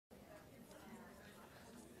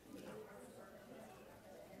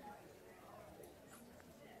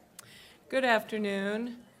Good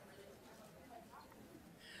afternoon.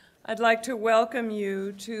 I'd like to welcome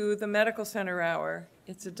you to the Medical Center Hour.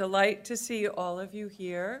 It's a delight to see all of you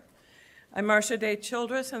here. I'm Marcia Day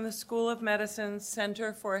Childress in the School of Medicine's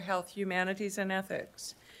Center for Health, Humanities, and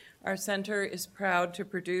Ethics. Our center is proud to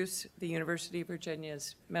produce the University of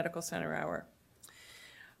Virginia's Medical Center Hour.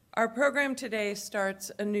 Our program today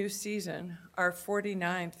starts a new season, our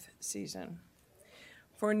 49th season.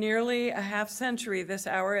 For nearly a half-century, this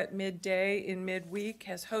hour at midday in midweek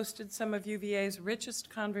has hosted some of UVA's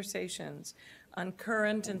richest conversations on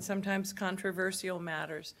current and sometimes controversial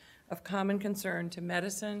matters of common concern to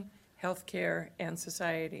medicine, healthcare, and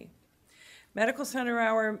society. Medical Center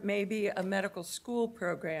Hour may be a medical school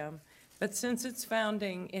program, but since its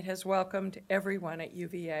founding, it has welcomed everyone at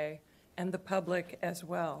UVA and the public as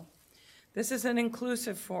well. This is an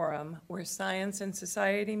inclusive forum where science and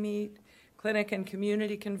society meet, clinic and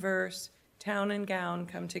community converse, town and gown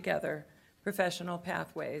come together, professional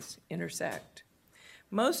pathways intersect.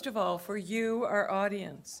 Most of all, for you, our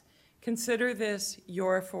audience, consider this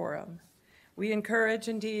your forum. We encourage,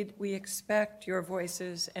 indeed, we expect your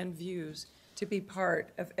voices and views to be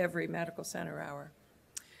part of every Medical Center Hour.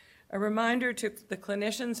 A reminder to the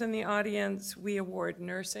clinicians in the audience, we award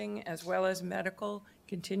nursing as well as medical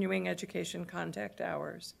continuing education contact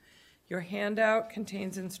hours. Your handout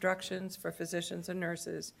contains instructions for physicians and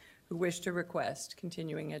nurses who wish to request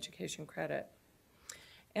continuing education credit.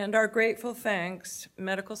 And our grateful thanks,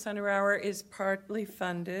 Medical Center Hour is partly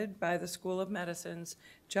funded by the School of Medicine's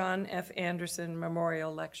John F. Anderson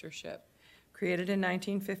Memorial Lectureship, created in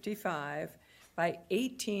 1955 by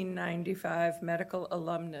 1895 medical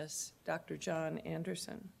alumnus, Dr. John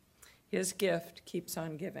Anderson. His gift keeps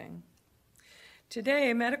on giving.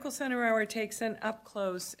 Today, Medical Center Hour takes an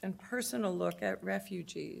up-close and personal look at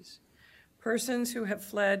refugees, persons who have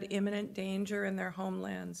fled imminent danger in their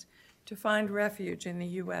homelands to find refuge in the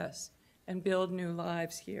U.S. and build new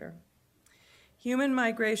lives here. Human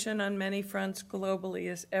migration on many fronts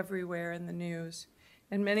globally is everywhere in the news,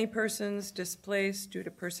 and many persons displaced due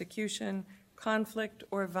to persecution, conflict,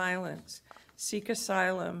 or violence seek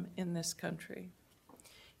asylum in this country.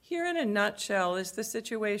 Here in a nutshell is the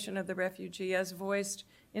situation of the refugee as voiced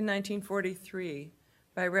in 1943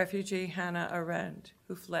 by refugee Hannah Arendt,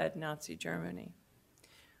 who fled Nazi Germany.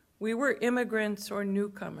 We were immigrants or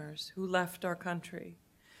newcomers who left our country.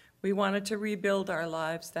 We wanted to rebuild our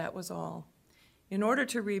lives, that was all. In order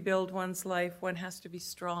to rebuild one's life, one has to be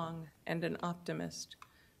strong and an optimist.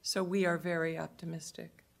 So we are very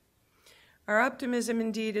optimistic. Our optimism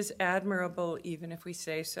indeed is admirable, even if we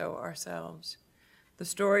say so ourselves. The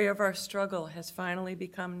story of our struggle has finally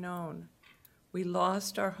become known. We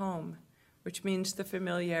lost our home, which means the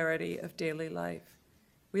familiarity of daily life.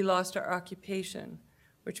 We lost our occupation,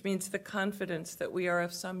 which means the confidence that we are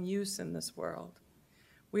of some use in this world.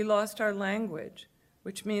 We lost our language,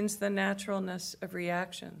 which means the naturalness of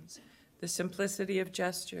reactions, the simplicity of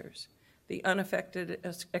gestures, the unaffected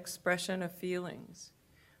expression of feelings.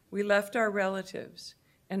 We left our relatives,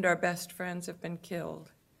 and our best friends have been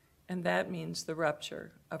killed. And that means the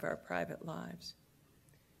rupture of our private lives.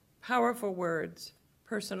 Powerful words,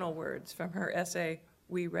 personal words from her essay,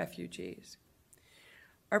 We Refugees.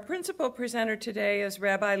 Our principal presenter today is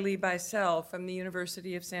Rabbi Lee Bycel from the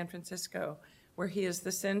University of San Francisco, where he is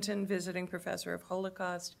the Sinton Visiting Professor of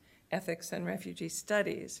Holocaust, Ethics, and Refugee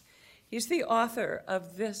Studies. He's the author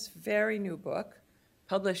of this very new book,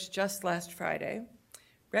 published just last Friday,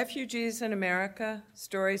 Refugees in America,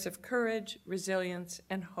 Stories of Courage, Resilience,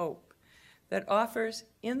 and Hope, that offers,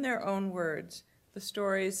 in their own words, the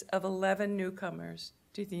stories of 11 newcomers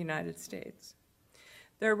to the United States.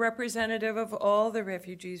 They're representative of all the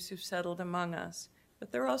refugees who've settled among us,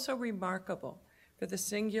 but they're also remarkable for the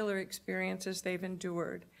singular experiences they've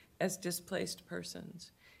endured as displaced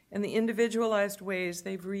persons and the individualized ways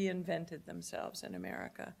they've reinvented themselves in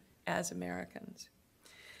America as Americans.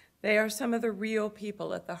 They are some of the real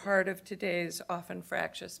people at the heart of today's often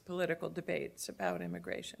fractious political debates about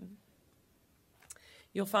immigration.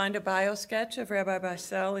 You'll find a bio sketch of Rabbi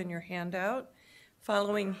Bycel in your handout.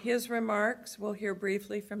 Following his remarks, we'll hear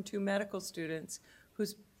briefly from two medical students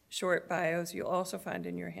whose short bios you'll also find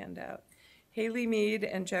in your handout. Haley Meade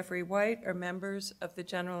and Jeffrey White are members of the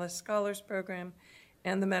Generalist Scholars Program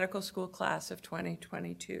and the medical school class of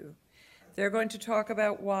 2022. They're going to talk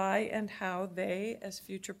about why and how they, as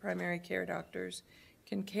future primary care doctors,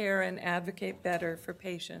 can care and advocate better for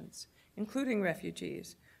patients, including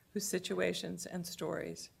refugees, whose situations and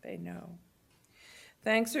stories they know.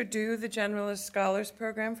 Thanks are due the Generalist Scholars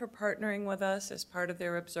Program for partnering with us as part of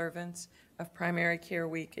their observance of Primary Care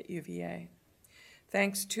Week at UVA.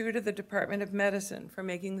 Thanks, too, to the Department of Medicine for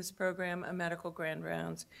making this program a medical grand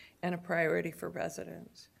rounds and a priority for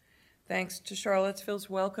residents. Thanks to Charlottesville's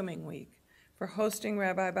Welcoming Week for hosting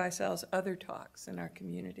Rabbi Bycel's other talks in our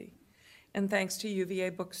community. And thanks to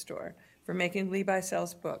UVA Bookstore for making Lee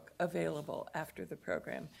Bycel's book available after the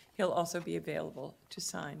program. He'll also be available to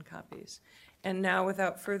sign copies. And now,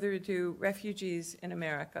 without further ado, Refugees in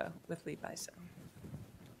America with Lee Bycel.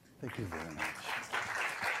 Thank you very much.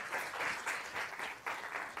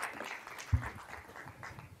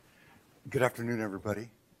 Good afternoon, everybody.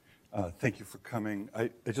 Thank you for coming.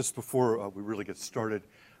 Just before we really get started,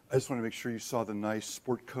 I just want to make sure you saw the nice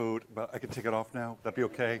sport coat. But I can take it off now. That'd be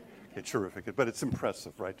okay? Okay, terrific. But it's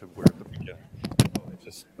impressive, right, to wear the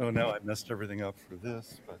weekend. Now I messed everything up for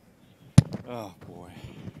this, but oh boy.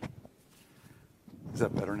 Is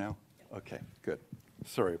that better now? Okay, good.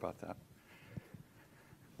 Sorry about that.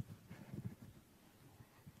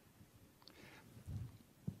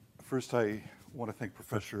 First, I want to thank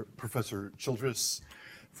Professor Childress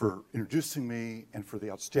for introducing me and for the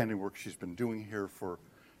outstanding work she's been doing here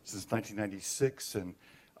since 1996. And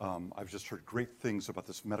I've just heard great things about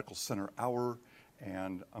this Medical Center Hour,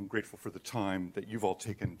 and I'm grateful for the time that you've all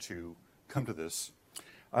taken to come to this.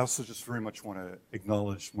 I also just very much want to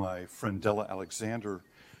acknowledge my friend Della Alexander,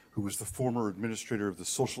 who was the former administrator of the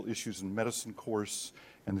Social Issues in Medicine course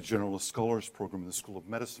and the Generalist Scholars Program in the School of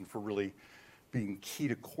Medicine, for really being key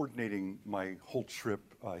to coordinating my whole trip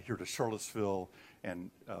here to Charlottesville. And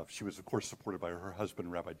she was, of course, supported by her husband,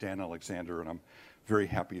 Rabbi Dan Alexander, and I'm very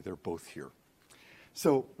happy they're both here.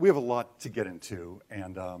 So we have a lot to get into,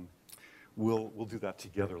 and we'll do that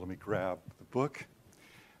together. Let me grab the book.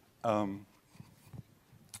 And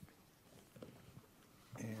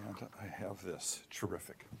I have this.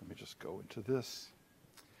 Terrific. Let me just go into this.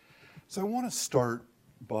 So I want to start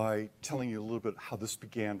by telling you a little bit how this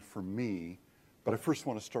began for me, but I first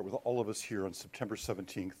want to start with all of us here on September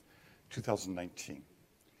 17th, 2019.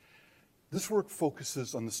 This work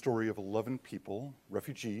focuses on the story of 11 people,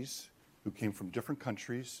 refugees, who came from different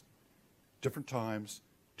countries, different times,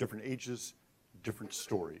 different ages, different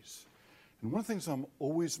stories. And one of the things I'm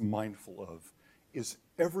always mindful of is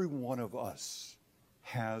every one of us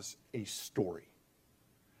has a story.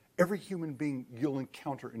 Every human being you'll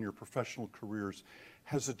encounter in your professional careers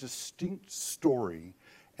has a distinct story.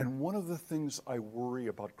 And one of the things I worry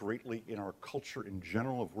about greatly in our culture in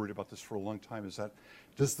general, I've worried about this for a long time, is that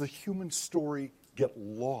does the human story get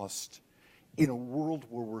lost in a world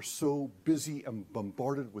where we're so busy and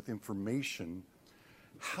bombarded with information?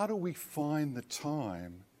 How do we find the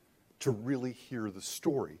time to really hear the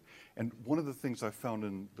story? And one of the things I found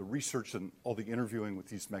in the research and all the interviewing with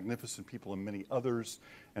these magnificent people and many others,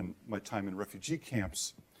 and my time in refugee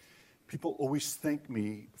camps, people always thank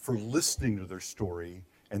me for listening to their story,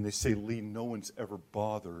 and they say, Lee, no one's ever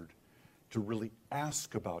bothered to really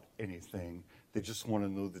ask about anything. They just want to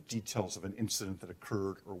know the details of an incident that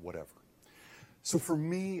occurred or whatever. So for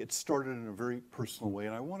me, it started in a very personal way,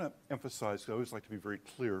 and I want to emphasize, I always like to be very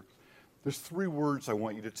clear, there's 3 words I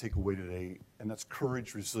want you to take away today, and that's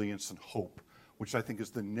courage, resilience, and hope, which I think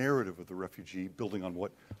is the narrative of the refugee, building on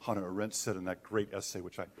what Hannah Arendt said in that great essay,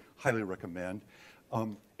 which I highly recommend,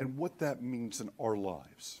 and what that means in our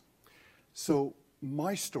lives. So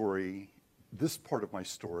my story, this part of my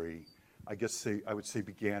story, I would say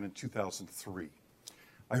began in 2003.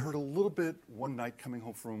 I heard a little bit one night coming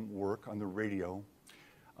home from work on the radio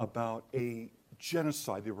about a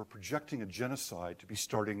genocide. They were projecting a genocide to be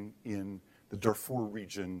starting in the Darfur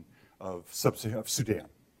region of Sudan.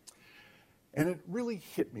 And it really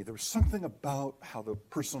hit me. There was something about how the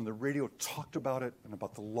person on the radio talked about it and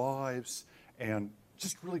about the lives, and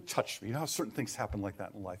just really touched me. You know how certain things happen like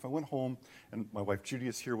that in life. I went home, and my wife Judy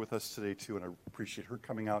is here with us today too, and I appreciate her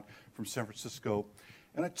coming out from San Francisco.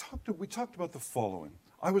 And we talked about the following.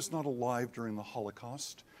 I was not alive during the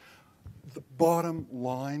Holocaust. The bottom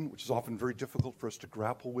line, which is often very difficult for us to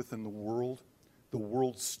grapple with in the world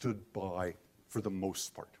stood by for the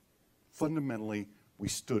most part. Fundamentally, we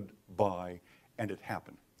stood by, and it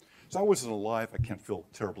happened. So I wasn't alive. I can't feel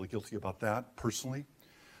terribly guilty about that personally.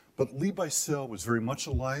 But Lee Bycel was very much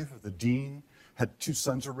alive. The dean had 2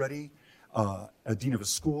 sons already, a dean of a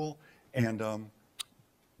school, and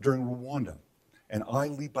during Rwanda. And I,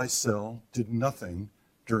 Lee Bycel, did nothing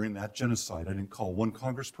during that genocide. I didn't call one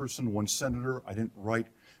congressperson, one senator. I didn't write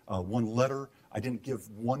one letter. I didn't give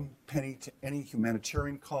 1 penny to any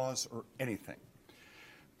humanitarian cause or anything.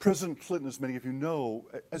 President Clinton, as many of you know,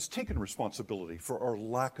 has taken responsibility for our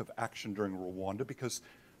lack of action during Rwanda, because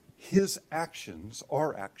his actions,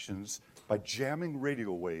 our actions, by jamming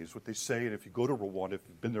radio waves, what they say, and if you go to Rwanda, if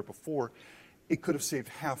you've been there before, it could have saved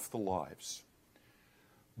half the lives.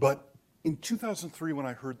 But in 2003, when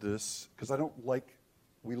I heard this, because I don't like,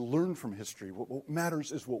 we learn from history. What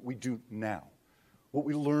matters is what we do now, what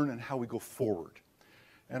we learn and how we go forward.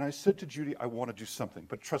 And I said to Judy, I want to do something.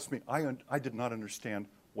 But trust me, I did not understand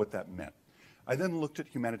what that meant. I then looked at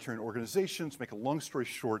humanitarian organizations, make a long story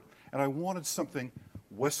short, and I wanted something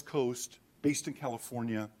West Coast, based in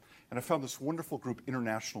California, and I found this wonderful group,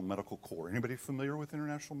 International Medical Corps. Anybody familiar with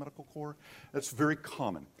International Medical Corps? That's very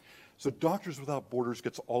common. So Doctors Without Borders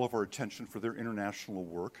gets all of our attention for their international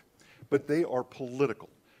work, but they are political.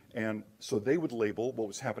 And so they would label what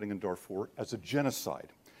was happening in Darfur as a genocide.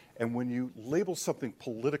 And when you label something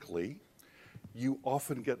politically, you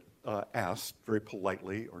often get asked, very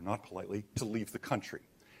politely or not politely, to leave the country.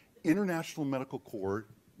 International Medical Corps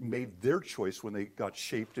made their choice when they got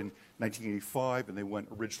shaped in 1985, and they went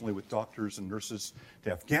originally with doctors and nurses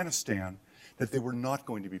to Afghanistan, that they were not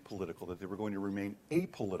going to be political, that they were going to remain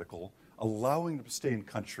apolitical, allowing them to stay in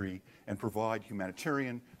country and provide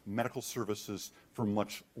humanitarian medical services for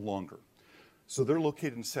much longer. So they're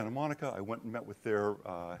located in Santa Monica. I went and met with their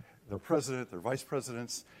president, their vice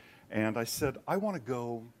presidents, and I said, I want to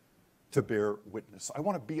go to bear witness. I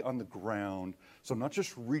want to be on the ground. So I'm not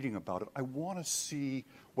just reading about it. I want to see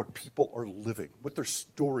what people are living, what their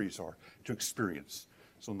stories are to experience.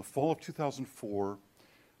 So in the fall of 2004,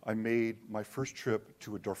 I made my first trip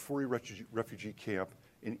to a Darfuri refugee camp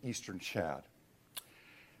in eastern Chad.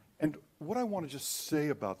 And what I want to just say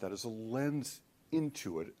about that as a lens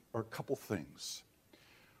into it are a couple things.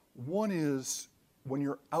 One is when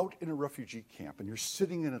you're out in a refugee camp and you're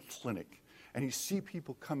sitting in a clinic and you see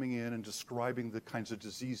people coming in and describing the kinds of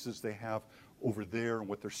diseases they have over there and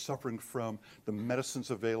what they're suffering from, the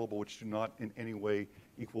medicines available which do not in any way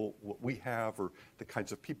equal what we have, or the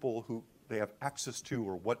kinds of people who they have access to,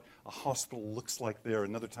 or what a hospital looks like there.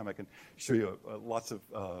 Another time I can show you lots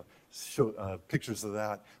of pictures of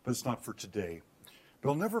that, but it's not for today. But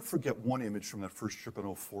I'll never forget one image from that first trip in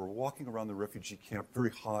 2004, walking around the refugee camp, very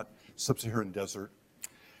hot, sub-Saharan desert.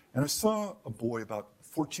 And I saw a boy about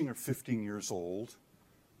 14 or 15 years old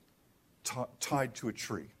tied to a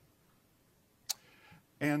tree.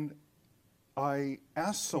 And I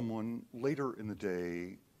asked someone later in the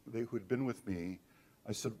day, who had been with me,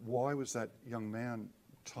 I said, why was that young man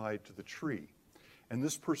tied to the tree? And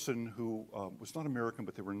this person, who was not American,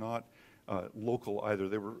 but they were not local either,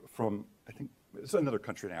 they were from, I think, it's another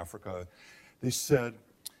country in Africa, they said,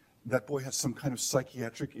 that boy has some kind of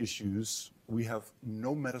psychiatric issues. We have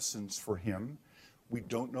no medicines for him. They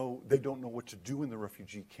don't know what to do in the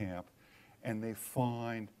refugee camp, and they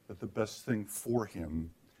find that the best thing for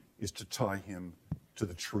him is to tie him to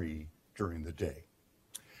the tree during the day.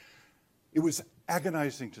 It was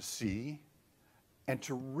agonizing to see and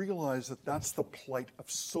to realize that that's the plight of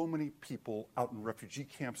so many people out in refugee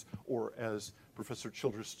camps, or as Professor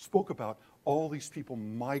Childress spoke about, all these people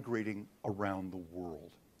migrating around the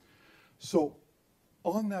world. So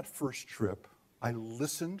on that first trip, I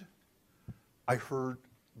listened. I heard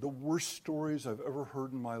the worst stories I've ever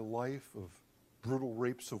heard in my life of brutal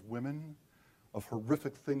rapes of women, of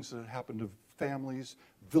horrific things that had happened to families,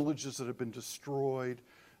 villages that had been destroyed,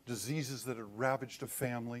 diseases that had ravaged a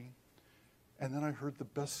family. And then I heard the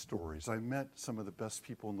best stories. I met some of the best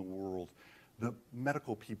people in the world, the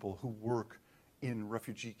medical people who work in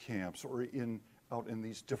refugee camps or out in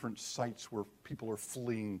these different sites where people are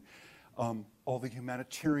fleeing, all the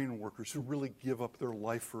humanitarian workers who really give up their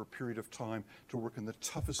life for a period of time to work in the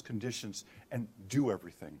toughest conditions and do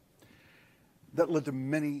everything. That led to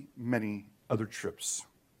many, many other trips.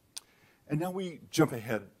 And now we jump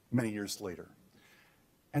ahead many years later.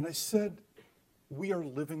 And I said, we are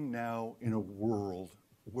living now in a world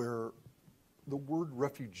where the word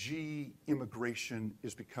refugee, immigration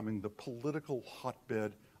is becoming the political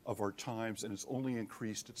hotbed of our times, and it's only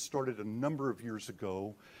increased. It started a number of years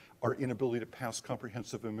ago, our inability to pass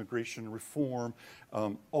comprehensive immigration reform,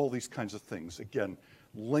 all these kinds of things. Again,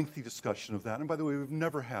 lengthy discussion of that. And by the way, we've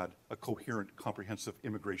never had a coherent, comprehensive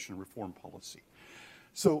immigration reform policy.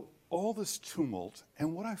 So all this tumult,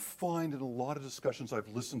 and what I find in a lot of discussions I've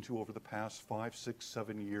listened to over the past 5, 6,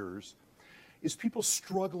 7 years, is people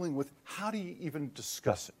struggling with how do you even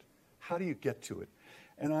discuss it? How do you get to it?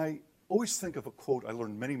 And I always think of a quote I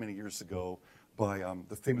learned many, many years ago by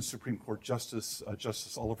the famous Supreme Court Justice,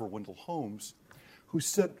 Justice Oliver Wendell Holmes, who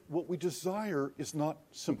said, what we desire is not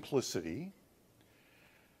simplicity,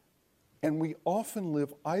 and we often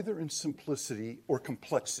live either in simplicity or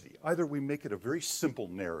complexity. Either we make it a very simple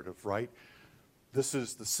narrative, right? This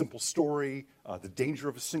is the simple story, the danger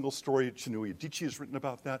of a single story. Chinua Adichie has written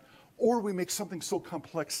about that. Or we make something so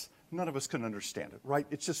complex none of us can understand it, right?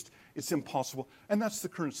 It's impossible. And that's the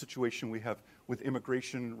current situation we have with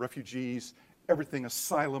immigration, refugees, everything,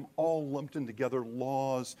 asylum, all lumped in together,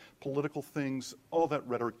 laws, political things, all that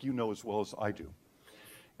rhetoric you know as well as I do.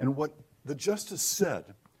 And what the justice said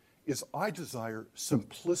is, I desire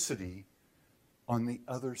simplicity on the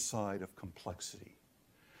other side of complexity.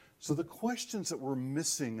 So the questions that were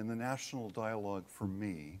missing in the national dialogue for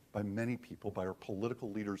me, by many people, by our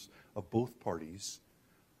political leaders of both parties,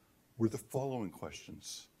 were the following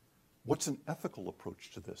questions. What's an ethical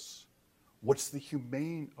approach to this? What's the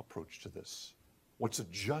humane approach to this? What's a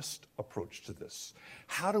just approach to this?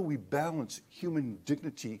 How do we balance human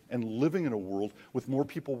dignity and living in a world with more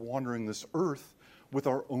people wandering this earth with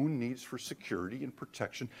our own needs for security and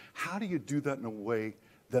protection? How do you do that in a way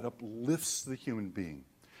that uplifts the human being?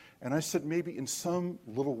 And I said, maybe in some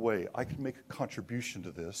little way I can make a contribution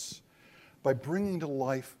to this by bringing to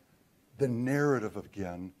life the narrative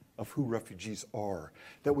again of who refugees are,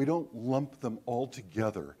 that we don't lump them all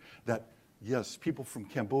together, that yes, people from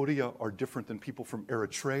Cambodia are different than people from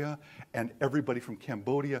Eritrea, and everybody from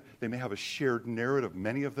Cambodia, they may have a shared narrative,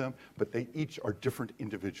 many of them, but they each are different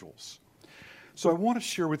individuals. So I want to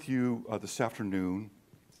share with you this afternoon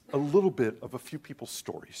a little bit of a few people's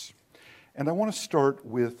stories. And I want to start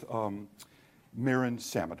with Maren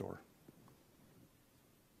Samador.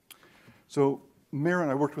 So Maren,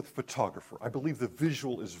 I worked with a photographer. I believe the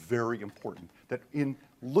visual is very important, that in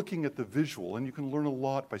looking at the visual, and you can learn a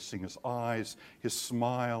lot by seeing his eyes, his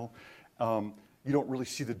smile. You don't really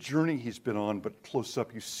see the journey he's been on, but close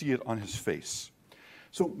up you see it on his face.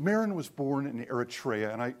 So Maren was born in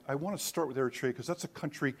Eritrea, and I want to start with Eritrea because that's a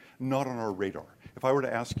country not on our radar. If I were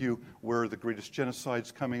to ask you where are the greatest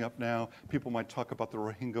genocides coming up now, people might talk about the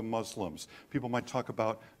Rohingya Muslims. People might talk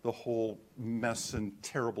about the whole mess and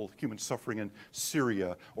terrible human suffering in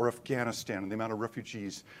Syria or Afghanistan and the amount of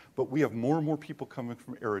refugees. But we have more and more people coming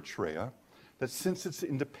from Eritrea that since its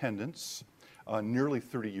independence, nearly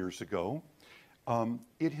 30 years ago,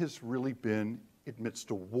 it has really been amidst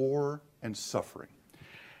a war and suffering.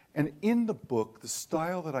 And in the book, the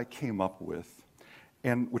style that I came up with,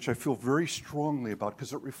 and which I feel very strongly about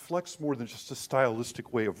because it reflects more than just a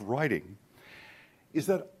stylistic way of writing, is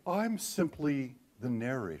that I'm simply the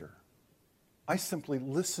narrator. I simply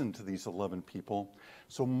listen to these 11 people,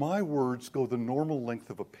 so my words go the normal length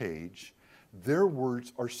of a page. Their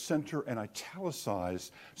words are center and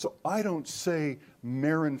italicized, so I don't say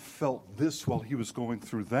Maren felt this while he was going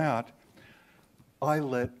through that. I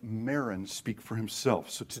let Maren speak for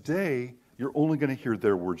himself. So today, you're only going to hear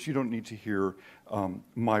their words. You don't need to hear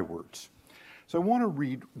my words. So I want to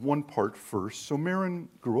read one part first. So Maren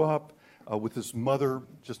grew up with his mother,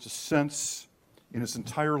 just a sense in his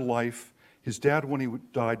entire life. His dad, when he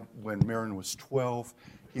died when Maren was 12,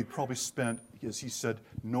 he'd probably spent, as he said,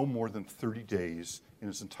 no more than 30 days in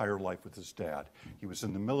his entire life with his dad. He was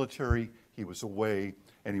in the military, he was away,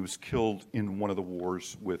 and he was killed in one of the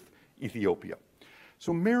wars with Ethiopia.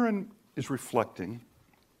 So Maren is reflecting,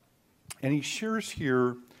 and he shares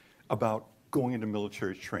here about going into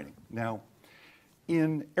military training. Now,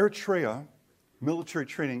 in Eritrea, military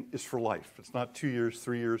training is for life. It's not 2 years,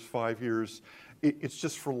 3 years, 5 years. It's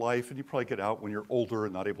just for life, and you probably get out when you're older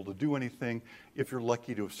and not able to do anything, if you're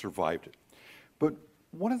lucky to have survived it. But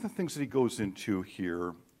one of the things that he goes into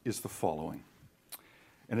here is the following,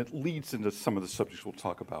 and it leads into some of the subjects we'll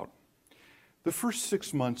talk about. The first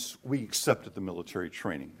 6 months, we accepted the military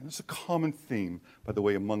training. And it's a common theme, by the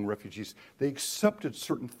way, among refugees. They accepted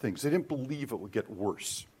certain things. They didn't believe it would get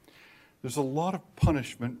worse. There's a lot of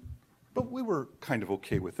punishment, but we were kind of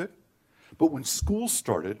okay with it. But when school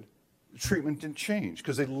started, the treatment didn't change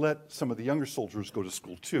because they let some of the younger soldiers go to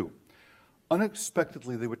school too.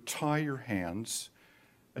 Unexpectedly, they would tie your hands.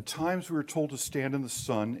 At times, we were told to stand in the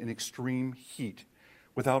sun in extreme heat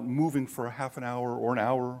without moving for a half an hour or an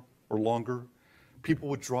hour or longer. People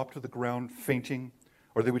would drop to the ground fainting,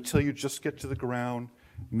 or they would tell you just get to the ground,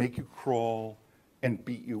 make you crawl, and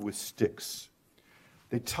beat you with sticks.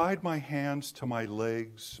 They tied my hands to my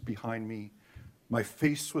legs behind me. My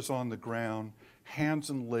face was on the ground, hands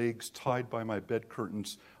and legs tied by my bed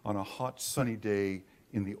curtains on a hot sunny day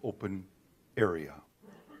in the open area.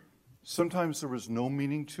 Sometimes there was no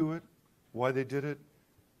meaning to it, why they did it.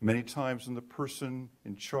 Many times when the person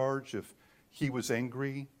in charge, if he was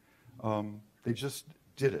angry, they just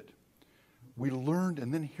did it. We learned,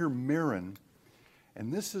 and then here Maren,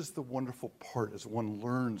 and this is the wonderful part as one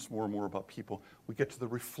learns more and more about people, we get to the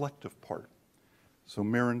reflective part. So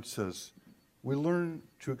Maren says, we learn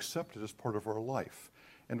to accept it as part of our life.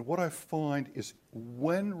 And what I find is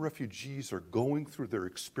when refugees are going through their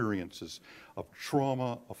experiences of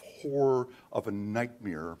trauma, of horror, of a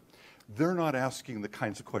nightmare, they're not asking the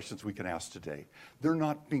kinds of questions we can ask today. They're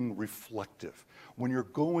not being reflective. When you're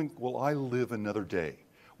going, will I live another day?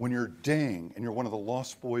 When you're Dang and you're one of the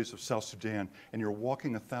lost boys of South Sudan and you're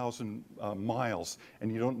walking 1,000 miles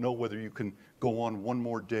and you don't know whether you can go on one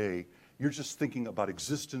more day, you're just thinking about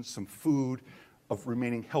existence, some food, of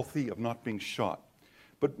remaining healthy, of not being shot.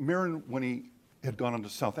 But Marin, when he had gone on to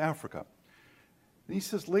South Africa, and he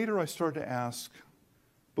says, later I started to ask,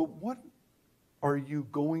 but what are you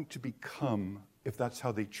going to become if that's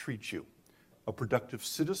how they treat you? A productive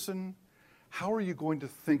citizen? How are you going to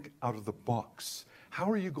think out of the box? How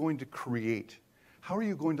are you going to create? How are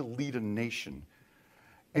you going to lead a nation?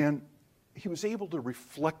 And he was able to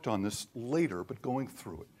reflect on this later, but going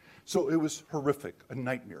through it. So it was horrific, a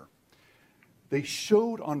nightmare. They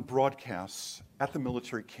showed on broadcasts at the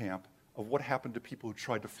military camp of what happened to people who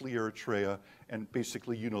tried to flee Eritrea, and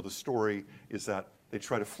basically, you know the story, is that they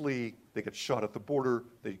try to flee, they get shot at the border,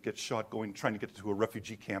 they get shot trying to get to a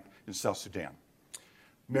refugee camp in South Sudan.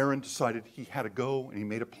 Marin decided he had to go, and he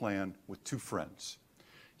made a plan with 2 friends.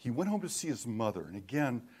 He went home to see his mother, and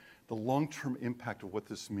again, the long-term impact of what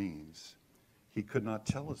this means, he could not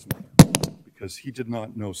tell his mother because he did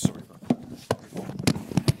not know. Sorry about that.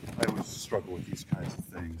 I always struggle with these kinds of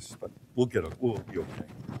things, but we'll be okay.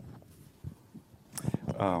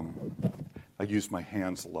 I use my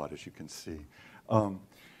hands a lot, as you can see.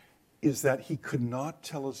 Is that he could not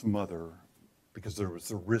tell his mother because there was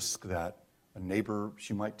the risk that a neighbor,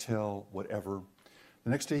 she might tell, whatever. The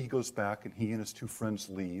next day he goes back and he and his 2 friends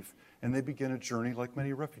leave and they begin a journey like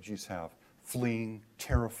many refugees have, fleeing,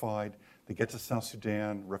 terrified. They get to South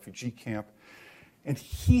Sudan, refugee camp. And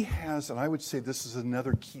he has, and I would say this is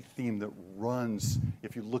another key theme that runs,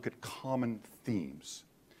 if you look at common themes.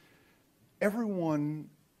 Everyone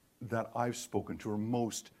that I've spoken to, or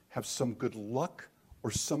most, have some good luck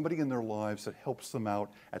or somebody in their lives that helps them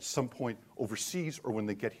out at some point overseas or when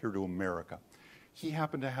they get here to America. He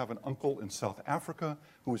happened to have an uncle in South Africa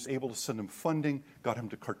who was able to send him funding, got him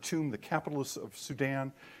to Khartoum, the capital of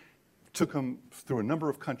Sudan, took him through a number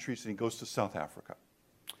of countries, and he goes to South Africa.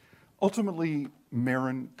 Ultimately,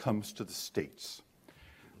 Marin comes to the States,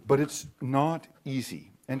 but it's not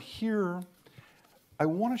easy. And here, I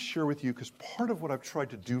want to share with you, because part of what I've tried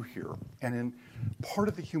to do here, and in part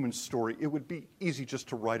of the human story, it would be easy just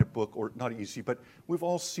to write a book, or not easy, but we've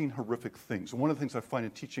all seen horrific things. And one of the things I find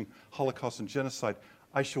in teaching Holocaust and genocide,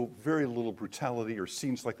 I show very little brutality or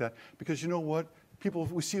scenes like that, because you know what? People,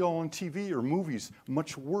 we see it all on TV or movies,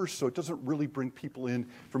 much worse, so it doesn't really bring people in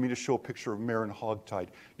for me to show a picture of Marin hogtied.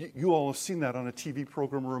 You all have seen that on a TV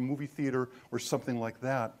program or a movie theater or something like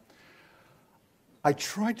that. I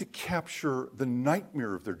tried to capture the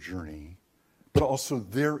nightmare of their journey, but also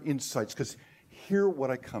their insights, because here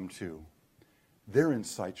what I come to, their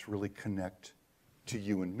insights really connect to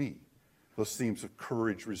you and me. Those themes of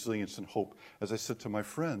courage, resilience, and hope. As I said to my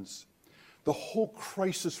friends, the whole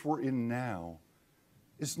crisis we're in now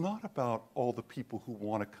is not about all the people who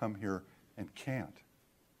want to come here and can't.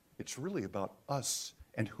 It's really about us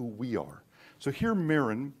and who we are. So here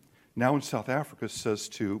Marin, now in South Africa,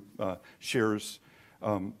 shares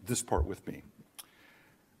this part with me.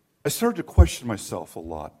 I started to question myself a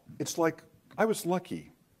lot. It's like I was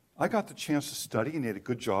lucky. I got the chance to study, and he had a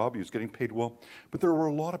good job. He was getting paid well. But there were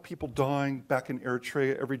a lot of people dying back in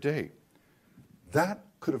Eritrea every day. That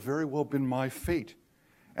could have very well been my fate.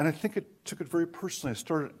 And I think it took it very personally. I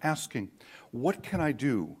started asking, what can I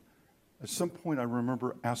do? At some point, I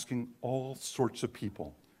remember asking all sorts of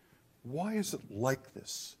people, why is it like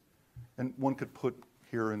this? And one could put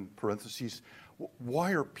here in parentheses,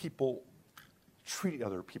 why are people treating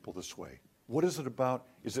other people this way? What is it about?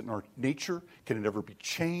 Is it in our nature? Can it ever be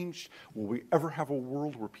changed? Will we ever have a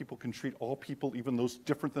world where people can treat all people, even those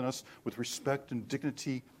different than us, with respect and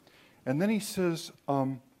dignity? And then he says,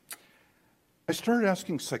 I started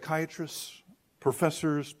asking psychiatrists,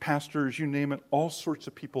 professors, pastors, you name it, all sorts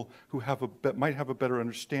of people who might have a better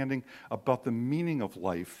understanding about the meaning of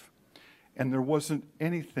life, and there wasn't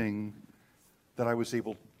anything that I was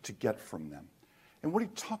able to get from them. And what he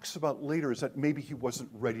talks about later is that maybe he wasn't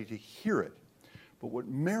ready to hear it. But what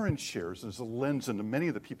Marin shares, as a lens into many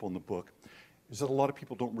of the people in the book, is that a lot of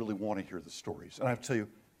people don't really want to hear the stories. And I have to tell you,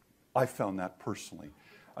 I found that personally.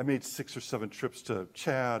 I made 6 or 7 trips to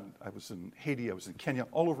Chad, I was in Haiti, I was in Kenya,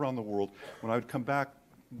 all around the world. When I would come back,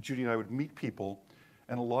 Judy and I would meet people,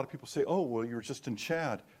 and a lot of people say, oh, well, you were just in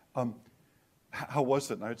Chad. How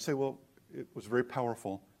was it? And I would say, well, it was very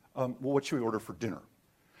powerful. Well, what should we order for dinner?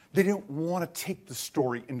 They didn't want to take the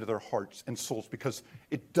story into their hearts and souls, because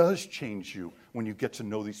it does change you when you get to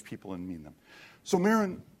know these people and meet them. So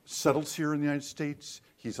Marin settles here in the United States.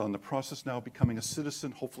 He's on the process now of becoming a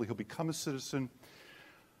citizen. Hopefully he'll become a citizen.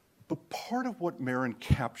 But part of what Marin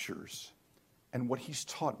captures and what he's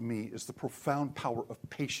taught me is the profound power of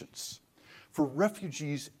patience. For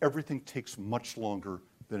refugees, everything takes much longer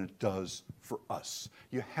than it does for us.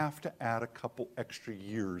 You have to add a couple extra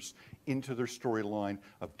years into their storyline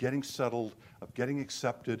of getting settled, of getting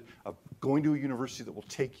accepted, of going to a university that will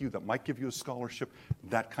take you, that might give you a scholarship,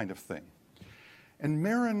 that kind of thing. And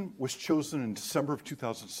Marin was chosen in December of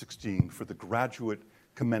 2016 for the graduate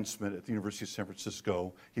commencement at the University of San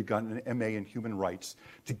Francisco. He'd gotten an MA in human rights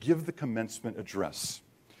to give the commencement address.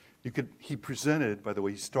 He presented, by the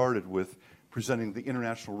way, he started with presenting the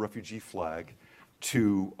international refugee flag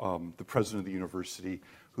to the president of the university,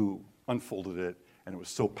 who unfolded it, and it was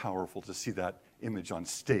so powerful to see that image on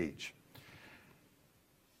stage.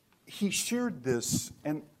 He shared this,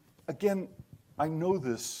 and again, I know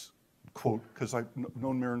this quote because I've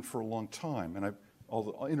known Marin for a long time, and all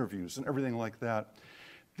the interviews and everything like that.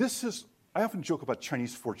 I often joke about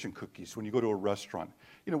Chinese fortune cookies when you go to a restaurant.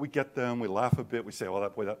 You know, we get them, we laugh a bit, we say, oh,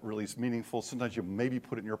 that really is meaningful. Sometimes you maybe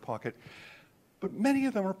put it in your pocket. But many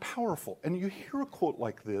of them are powerful. And you hear a quote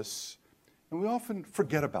like this, and we often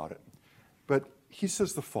forget about it. But he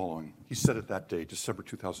says the following. He said it that day, December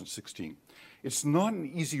 2016. "It's not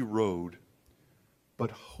an easy road, but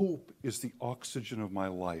hope is the oxygen of my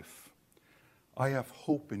life. I have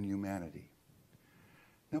hope in humanity."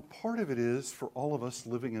 Now, part of it is for all of us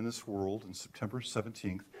living in this world on September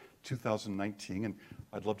 17th, 2019, and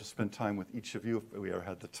I'd love to spend time with each of you if we ever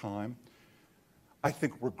had the time. I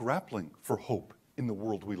think we're grappling for hope in the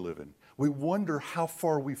world we live in. We wonder how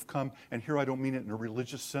far we've come, and here I don't mean it in a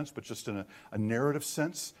religious sense, but just in a narrative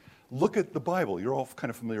sense. Look at the Bible. You're all kind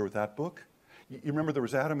of familiar with that book. You remember there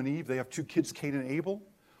was Adam and Eve. They have two kids, Cain and Abel.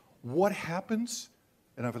 What happens?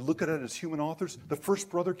 And if I look at it as human authors, the first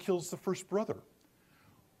brother kills the first brother.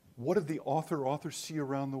 What did the authors see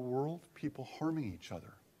around the world? People harming each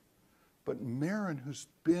other. But Marin, who's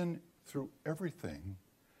been through everything,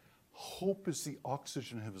 hope is the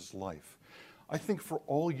oxygen of his life. I think for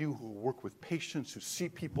all you who work with patients, who see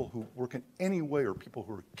people who work in any way, or people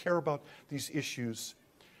who care about these issues,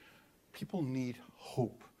 people need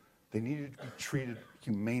hope. They need to be treated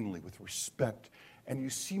humanely, with respect. And you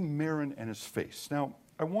see Marin and his face. Now,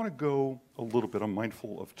 I want to go a little bit, I'm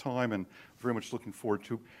mindful of time and very much looking forward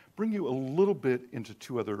to bring you a little bit into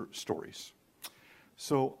two other stories.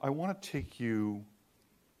 So I want to take you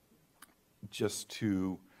just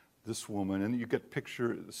to this woman, and you get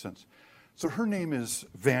picture the sense. So her name is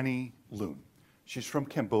Vanny Loon. She's from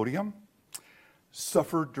Cambodia,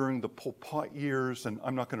 suffered during the Pol Pot years, and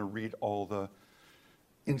I'm not going to read all the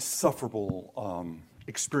insufferable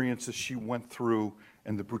experiences she went through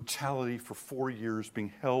and the brutality for 4 years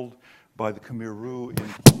being held by the Khmer Rouge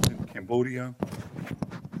in Cambodia.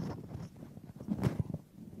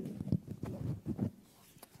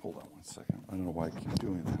 Hold on one second. I don't know why I keep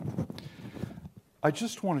doing that. I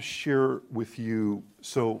just want to share with you,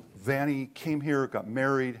 so Vanny came here, got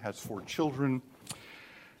married, has 4 children,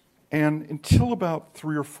 and until about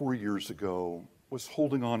 3 or 4 years ago was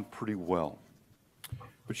holding on pretty well.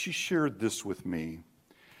 But she shared this with me.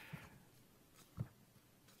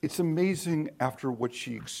 It's amazing after what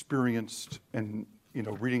she experienced, and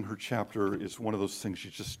reading her chapter is one of those things you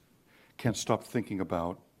just can't stop thinking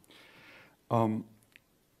about.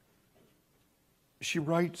 She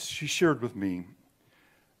writes, she shared with me,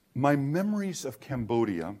 "My memories of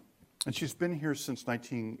Cambodia," and she's been here since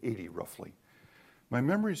 1980 roughly. "My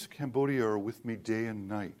memories of Cambodia are with me day and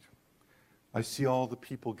night. I see all the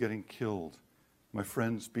people getting killed, my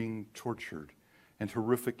friends being tortured, and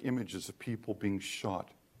horrific images of people being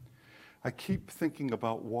shot. I keep thinking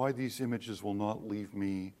about why these images will not leave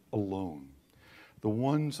me alone. The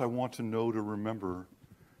ones I want to know to remember,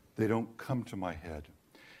 they don't come to my head.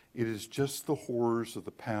 It is just the horrors of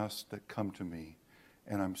the past that come to me,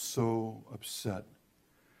 and I'm so upset.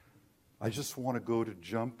 I just want to go to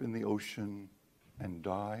jump in the ocean and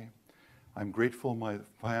die. I'm grateful my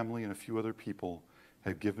family and a few other people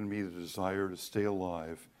have given me the desire to stay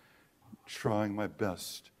alive, trying my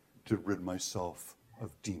best to rid myself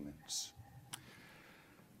of demons."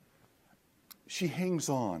 She hangs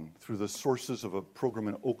on through the sources of a program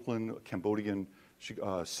in Oakland, a Cambodian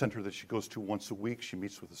center that she goes to once a week. She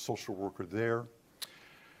meets with a social worker there.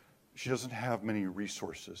 She doesn't have many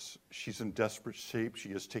resources. She's in desperate shape. She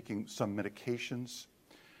is taking some medications.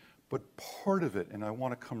 But part of it, and I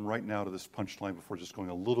want to come right now to this punchline before just going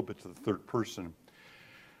a little bit to the third person,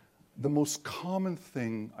 the most common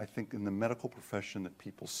thing I think in the medical profession that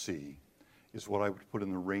people see is what I would put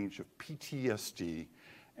in the range of PTSD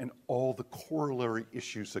and all the corollary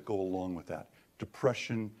issues that go along with that.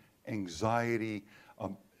 depression, anxiety,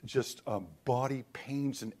 just body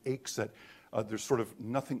pains and aches that there's sort of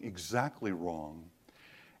nothing exactly wrong.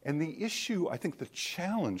 And the issue, I think the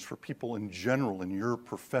challenge for people in general in your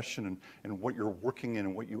profession and what you're working in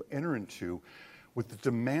and what you enter into with the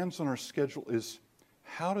demands on our schedule is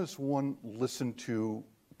how does one listen to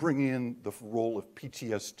bring in the role of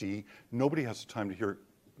PTSD? Nobody has the time to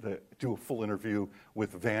do a full interview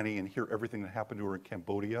with Vanny and hear everything that happened to her in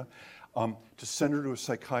Cambodia. To send her to a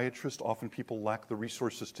psychiatrist, often people lack the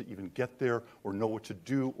resources to even get there or know what to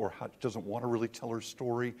do or doesn't want to really tell her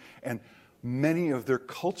story. And many of their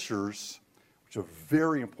cultures, which are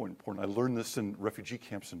very important. I learned this in refugee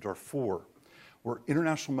camps in Darfur, where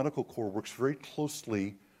International Medical Corps works very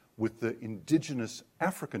closely with the indigenous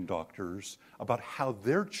African doctors about how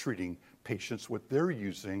they're treating patients, what they're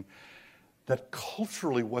using, that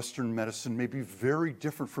culturally Western medicine may be very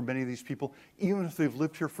different for many of these people, even if they've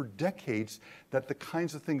lived here for decades, that the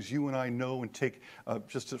kinds of things you and I know and take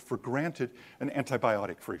just for granted, an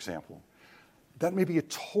antibiotic, for example, that may be a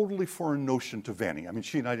totally foreign notion to Vanny. I mean,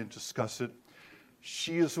 she and I didn't discuss it.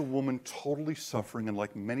 She is a woman totally suffering and,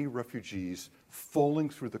 like many refugees, falling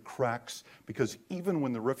through the cracks because even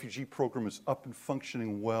when the refugee program is up and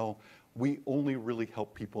functioning well, we only really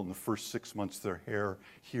help people in the first 6 months they're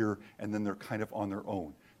here, and then they're kind of on their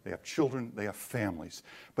own. They have children, they have families.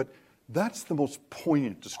 But that's the most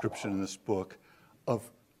poignant description in this book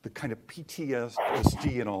of the kind of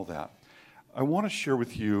PTSD and all that. I want to share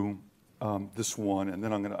with you this one, and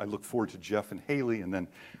then I look forward to Jeff and Haley, and then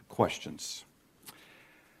questions.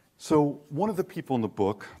 So one of the people in the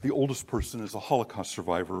book, the oldest person, is a Holocaust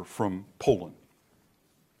survivor from Poland.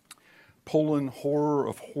 Poland, horror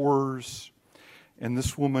of horrors, and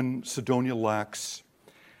this woman, Sidonia Lax,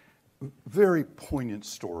 very poignant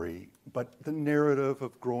story, but the narrative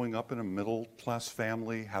of growing up in a middle-class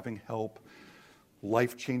family, having help,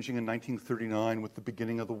 life changing in 1939 with the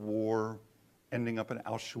beginning of the war, ending up in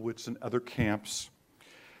Auschwitz and other camps.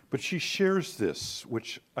 But she shares this,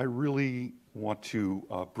 which I really want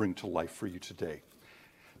to bring to life for you today.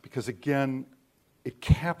 Because again, it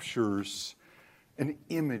captures an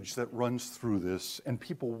image that runs through this, and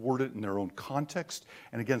people word it in their own context.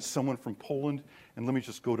 And again, someone from Poland, and let me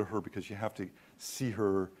just go to her because you have to see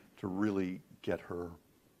her to really get her.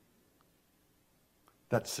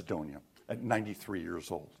 That's Sidonia at 93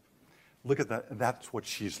 years old. Look at that, that's what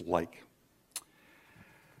she's like.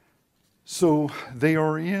 So they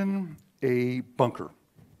are in a bunker,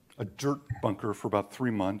 a dirt bunker for about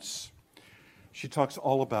 3 months. She talks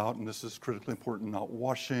all about, and this is critically important, not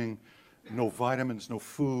washing, no vitamins, no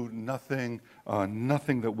food, nothing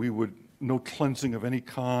that we would, no cleansing of any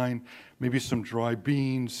kind, maybe some dry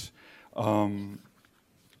beans.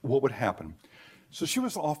 What would happen? So she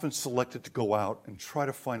was often selected to go out and try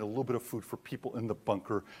to find a little bit of food for people in the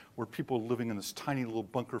bunker, where people are living in this tiny little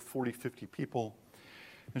bunker, 40, 50 people.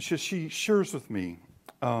 And she shares with me,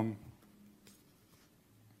 my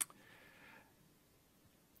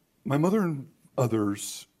mother and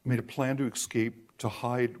others made a plan to escape, to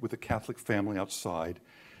hide with a Catholic family outside,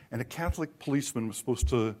 and a Catholic policeman was supposed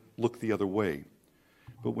to look the other way.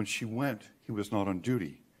 But when she went, he was not on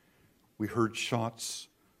duty. We heard shots.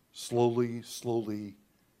 Slowly,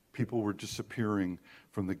 people were disappearing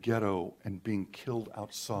from the ghetto and being killed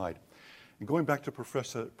outside. And going back to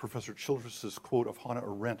Professor Childress's quote of Hannah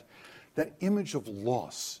Arendt, that image of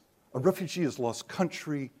loss. A refugee has lost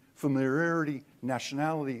country, familiarity,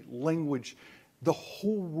 nationality, language. The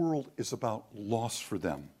whole world is about loss for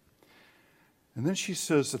them. And then she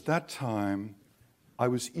says, at that time, I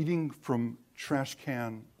was eating from trash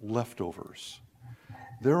can leftovers.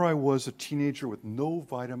 There I was, a teenager with no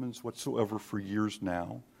vitamins whatsoever for years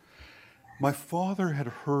now. My father had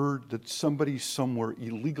heard that somebody somewhere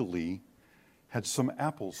illegally had some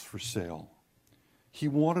apples for sale. He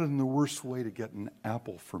wanted in the worst way to get an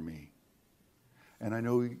apple for me. And I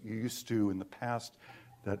know you used to, in the past,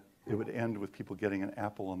 that it would end with people getting an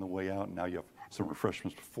apple on the way out, and now you have some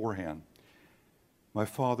refreshments beforehand. My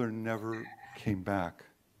father never came back.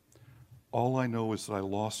 All I know is that I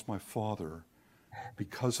lost my father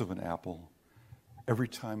because of an apple. Every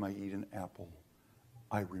time I eat an apple,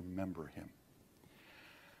 I remember him.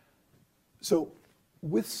 So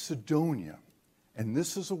with Sidonia, and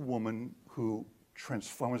this is a woman who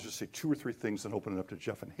transformed, I want to just say 2 or 3 things and open it up to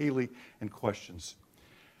Jeff and Haley and questions.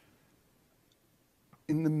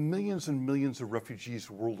 In the millions and millions of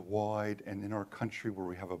refugees worldwide and in our country, where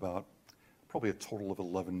we have about probably a total of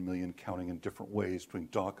 11 million, counting in different ways between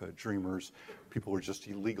DACA, Dreamers, people who are just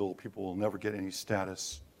illegal, people who will never get any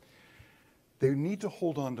status. They need to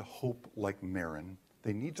hold on to hope like Marin.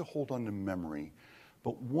 They need to hold on to memory.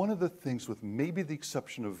 But one of the things, with maybe the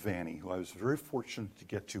exception of Vanny, who I was very fortunate to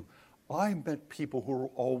get to, I met people who were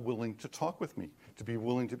all willing to talk with me, to be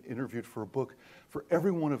willing to be interviewed for a book. For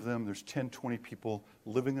every one of them, there's 10, 20 people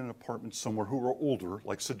living in an apartment somewhere who are older,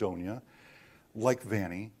 like Sidonia, like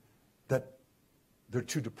Vanny, that they're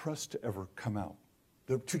too depressed to ever come out.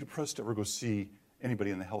 They're too depressed to ever go see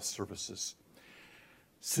anybody in the health services.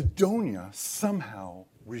 Sidonia, somehow,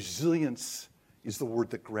 resilience is the word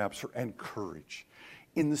that grabs her, and courage,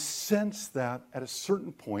 in the sense that at a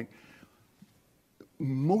certain point,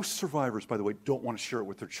 most survivors, by the way, don't want to share it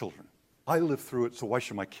with their children. I lived through it, so why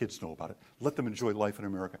should my kids know about it? Let them enjoy life in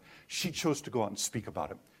America. She chose to go out and speak about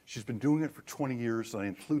it. She's been doing it for 20 years, and I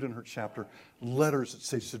include in her chapter letters that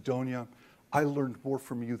say, Sidonia, I learned more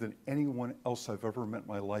from you than anyone else I've ever met in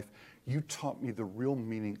my life. You taught me the real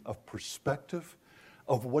meaning of perspective,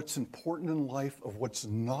 of what's important in life, of what's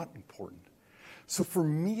not important. So for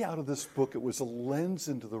me, out of this book, it was a lens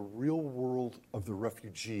into the real world of the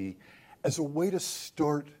refugee as a way to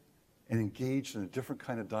start and engage in a different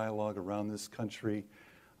kind of dialogue around this country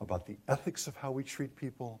about the ethics of how we treat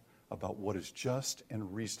people, about what is just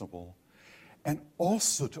and reasonable, and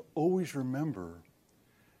also to always remember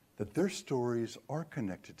that their stories are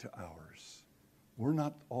connected to ours. We're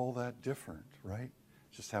not all that different, right?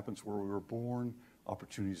 It just happens where we were born,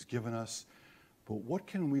 opportunities given us. But what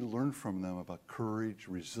can we learn from them about courage,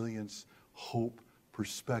 resilience, hope,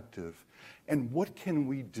 perspective? And what can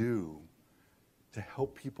we do to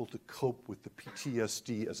help people to cope with the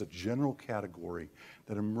PTSD as a general category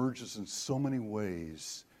that emerges in so many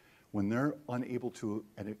ways when they're unable to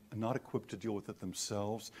and not equipped to deal with it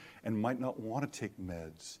themselves and might not want to take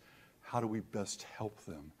meds? How do we best help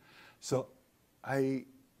them? So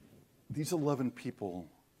these 11 people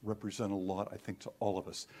represent a lot, I think, to all of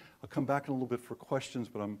us. I'll come back in a little bit for questions,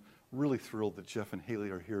 but I'm really thrilled that Jeff and Haley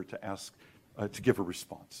are here to ask, to give a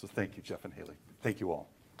response. So thank you, Jeff and Haley. Thank you all.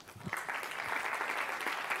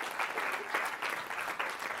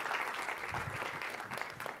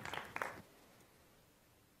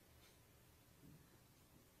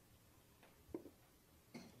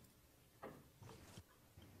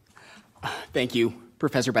 Thank you,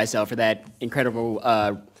 Professor Bycel, for that incredible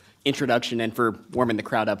introduction and for warming the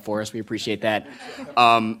crowd up for us. We appreciate that.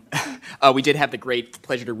 We did have the great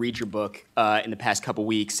pleasure to read your book in the past couple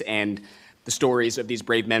weeks, and the stories of these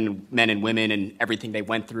brave men and women and everything they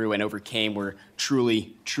went through and overcame were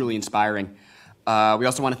truly, truly inspiring. We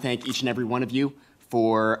also want to thank each and every one of you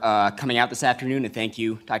for coming out this afternoon, and thank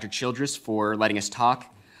you, Dr. Childress, for letting us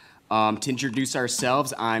talk. To introduce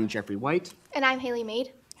ourselves, I'm Jeffrey White. And I'm Haley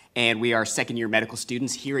Meade. And we are second-year medical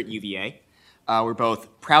students here at UVA. We're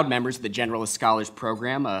both proud members of the Generalist Scholars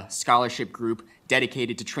Program, a scholarship group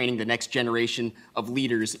dedicated to training the next generation of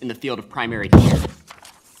leaders in the field of primary care.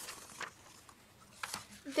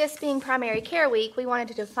 This being Primary Care Week, we wanted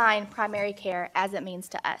to define primary care as it means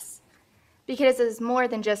to us, because it is more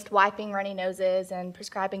than just wiping runny noses and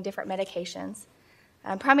prescribing different medications.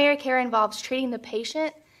 Primary care involves treating the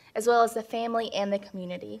patient as well as the family and the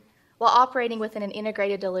community, while operating within an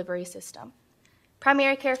integrated delivery system.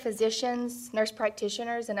 Primary care physicians, nurse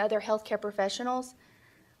practitioners, and other healthcare professionals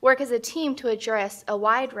work as a team to address a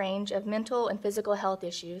wide range of mental and physical health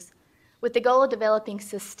issues with the goal of developing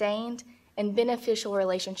sustained and beneficial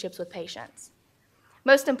relationships with patients.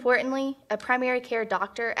 Most importantly, a primary care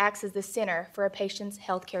doctor acts as the center for a patient's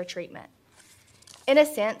healthcare treatment. In a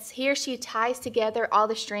sense, he or she ties together all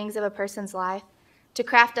the strings of a person's life to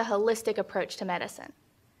craft a holistic approach to medicine.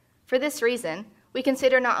 For this reason, we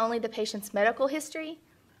consider not only the patient's medical history,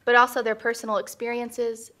 but also their personal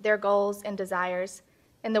experiences, their goals and desires,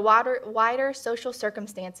 and the wider social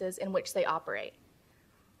circumstances in which they operate.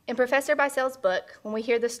 In Professor Bycel's book, when we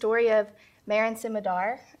hear the story of Marin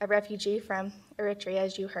Simadar, a refugee from Eritrea,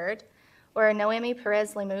 as you heard, or Noemi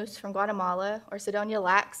Perez Lemus from Guatemala, or Sidonia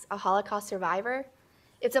Lax, a Holocaust survivor,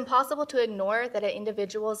 it's impossible to ignore that an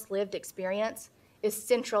individual's lived experience is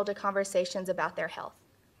central to conversations about their health.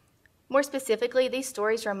 More specifically, these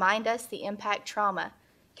stories remind us the impact trauma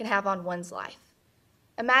can have on one's life.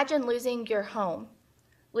 Imagine losing your home,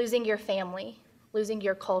 losing your family, losing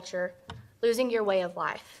your culture, losing your way of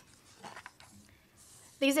life.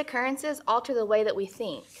 These occurrences alter the way that we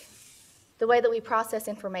think, the way that we process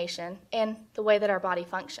information, and the way that our body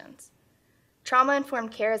functions.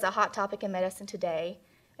 Trauma-informed care is a hot topic in medicine today,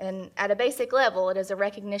 and at a basic level, it is a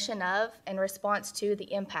recognition of and response to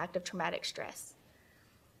the impact of traumatic stress.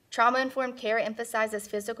 Trauma-informed care emphasizes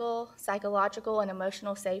physical, psychological, and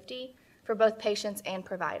emotional safety for both patients and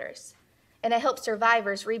providers, and it helps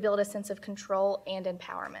survivors rebuild a sense of control and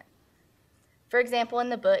empowerment. For example, in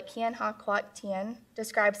the book, Kien Ha Quoc Tien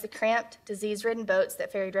describes the cramped, disease-ridden boats that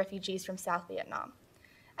ferried refugees from South Vietnam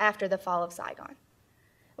after the fall of Saigon.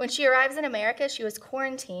 When she arrives in America, she was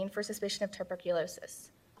quarantined for suspicion of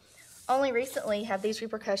tuberculosis. Only recently have these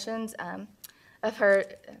repercussions of her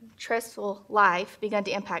stressful life begun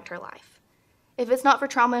to impact her life. If it's not for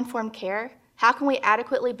trauma-informed care, how can we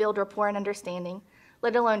adequately build rapport and understanding,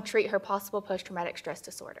 let alone treat her possible post-traumatic stress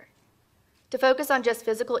disorder? To focus on just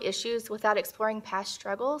physical issues without exploring past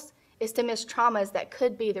struggles is to miss traumas that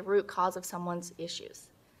could be the root cause of someone's issues.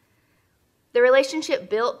 The relationship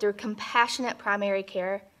built through compassionate primary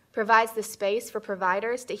care provides the space for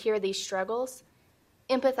providers to hear these struggles,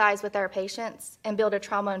 empathize with our patients, and build a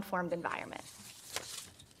trauma-informed environment.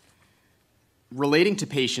 Relating to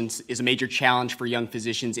patients is a major challenge for young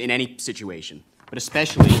physicians in any situation, but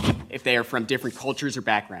especially if they are from different cultures or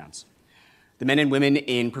backgrounds. The men and women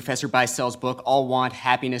in Professor Bycel's book all want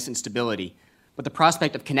happiness and stability, but the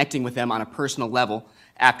prospect of connecting with them on a personal level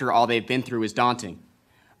after all they've been through is daunting.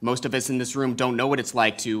 Most of us in this room don't know what it's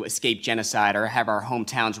like to escape genocide or have our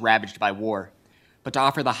hometowns ravaged by war. But to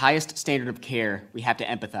offer the highest standard of care, we have to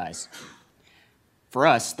empathize. For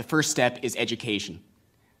us, the first step is education.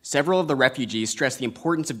 Several of the refugees stress the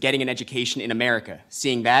importance of getting an education in America,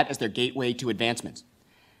 seeing that as their gateway to advancement.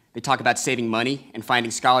 They talk about saving money and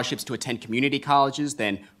finding scholarships to attend community colleges,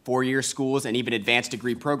 then four-year schools, and even advanced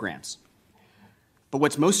degree programs. But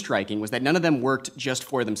what's most striking was that none of them worked just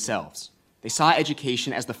for themselves. They saw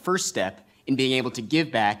education as the first step in being able to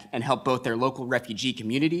give back and help both their local refugee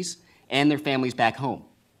communities and their families back home.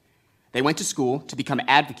 They went to school to become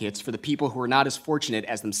advocates for the people who are not as fortunate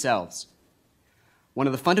as themselves. One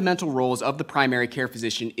of the fundamental roles of the primary care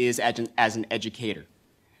physician is as an educator.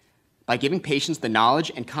 By giving patients the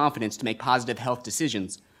knowledge and confidence to make positive health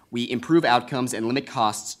decisions, we improve outcomes and limit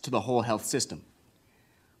costs to the whole health system.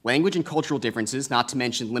 Language and cultural differences, not to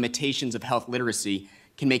mention limitations of health literacy,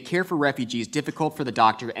 can make care for refugees difficult for the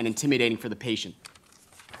doctor and intimidating for the patient.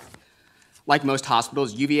 Like most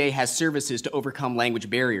hospitals, UVA has services to overcome language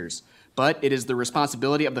barriers, but it is the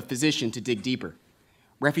responsibility of the physician to dig deeper.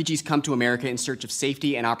 Refugees come to America in search of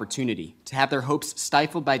safety and opportunity. To have their hopes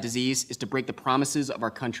stifled by disease is to break the promises of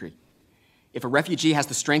our country. If a refugee has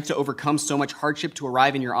the strength to overcome so much hardship to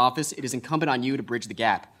arrive in your office, it is incumbent on you to bridge the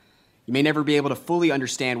gap. You may never be able to fully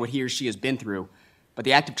understand what he or she has been through, but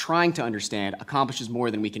the act of trying to understand accomplishes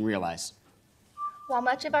more than we can realize. While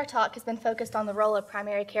much of our talk has been focused on the role of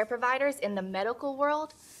primary care providers in the medical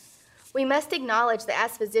world, we must acknowledge that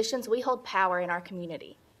as physicians, we hold power in our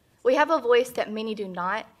community. We have a voice that many do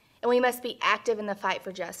not, and we must be active in the fight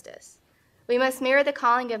for justice. We must mirror the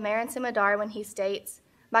calling of Marin Simadar when he states,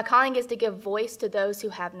 "My calling is to give voice to those who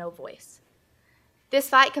have no voice." This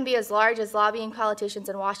fight can be as large as lobbying politicians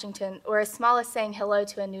in Washington or as small as saying hello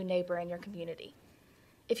to a new neighbor in your community.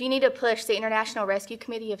 If you need a push, the International Rescue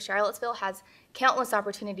Committee of Charlottesville has countless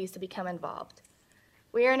opportunities to become involved.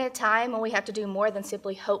 We are in a time when we have to do more than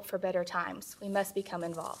simply hope for better times. We must become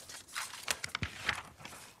involved.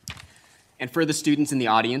 And for the students in the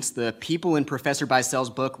audience, the people in Professor Bycel's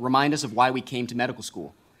book remind us of why we came to medical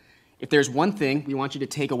school. If there's one thing we want you to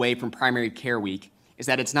take away from Primary Care Week, is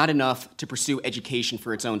that it's not enough to pursue education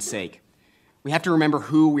for its own sake. We have to remember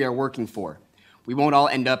who we are working for. We won't all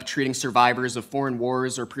end up treating survivors of foreign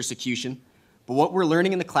wars or persecution, but what we're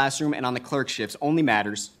learning in the classroom and on the clerkships only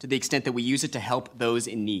matters to the extent that we use it to help those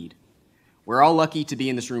in need. We're all lucky to be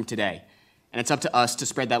in this room today, and it's up to us to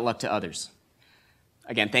spread that luck to others.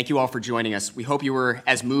 Again, thank you all for joining us. We hope you were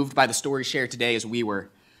as moved by the story shared today as we were.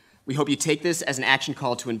 We hope you take this as an action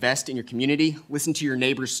call to invest in your community, listen to your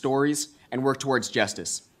neighbors' stories, and work towards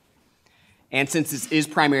justice. And since this is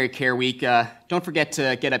Primary Care Week, don't forget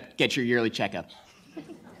to get your yearly checkup.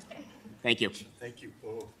 Thank you. Thank you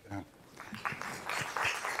both.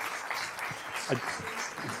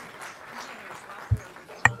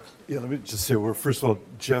 Let me just say, well, first of all,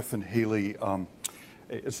 Jeff and Haley,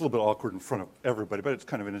 it's a little bit awkward in front of everybody, but it's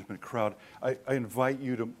kind of an intimate crowd. I invite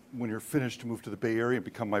you to, when you're finished, to move to the Bay Area and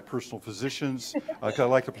become my personal physicians. I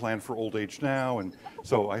like to plan for old age now, and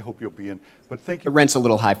so I hope you'll be in. But thank you. The rent's a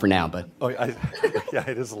little high for now, but. Oh, yeah,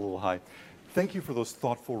 it is a little high. Thank you for those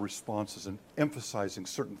thoughtful responses and emphasizing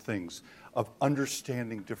certain things of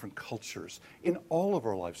understanding different cultures in all of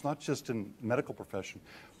our lives, not just in medical profession,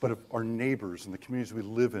 but of our neighbors and the communities we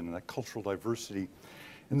live in and that cultural diversity.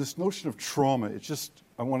 And this notion of trauma,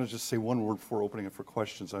 I want to just say one word before opening it for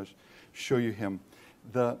questions. I'll show you him.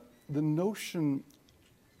 The notion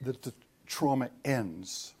that the trauma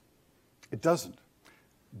ends, it doesn't.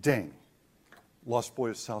 Deng, lost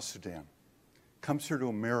boy of South Sudan, comes here to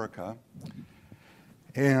America,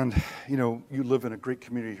 And, you know, you live in a great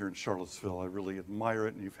community here in Charlottesville. I really admire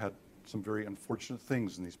it, and you've had some very unfortunate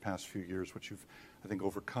things in these past few years, which you've, I think,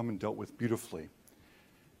 overcome and dealt with beautifully.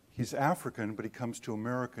 He's African, but he comes to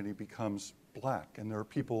America and he becomes black. And there are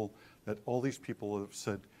people that, all these people have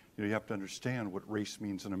said, you know, you have to understand what race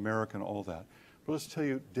means in America and all that. But let's tell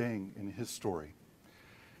you Deng in his story.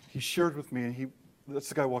 He shared with me, and that's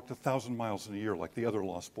the guy who walked 1,000 miles in a year like the other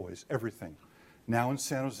Lost Boys, everything. Now in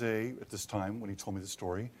San Jose at this time, when he told me the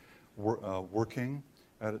story, working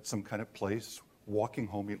at some kind of place, walking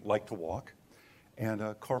home, he'd like to walk, and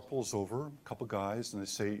a car pulls over, a couple guys, and they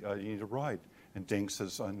say, you need a ride. And Deng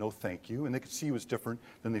says, no, thank you. And they could see he was different.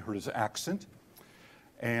 Then they heard his accent.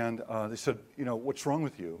 And they said, you know, what's wrong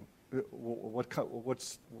with you? What kind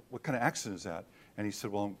of accent is that? And he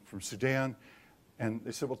said, well, I'm from Sudan. And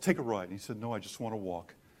they said, well, take a ride. And he said, no, I just want to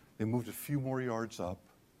walk. They moved a few more yards up.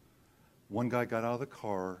 One guy got out of the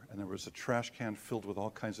car, and there was a trash can filled with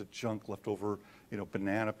all kinds of junk left over, you know,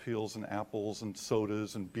 banana peels and apples and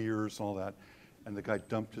sodas and beers and all that. And the guy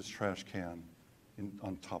dumped his trash can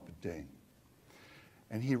on top of Deng.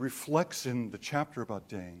 And he reflects in the chapter about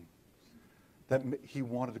Deng that he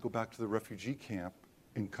wanted to go back to the refugee camp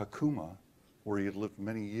in Kakuma, where he had lived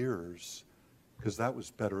many years, because that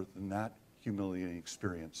was better than that humiliating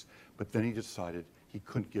experience. But then he decided he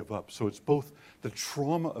couldn't give up. So it's both the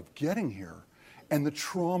trauma of getting here and the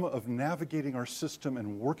trauma of navigating our system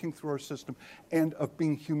and working through our system and of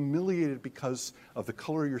being humiliated because of the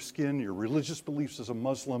color of your skin, your religious beliefs as a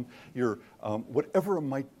Muslim, your whatever it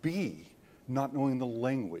might be, not knowing the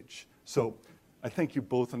language. So I thank you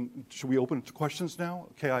both. And should we open it to questions now?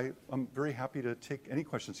 Okay, I'm very happy to take any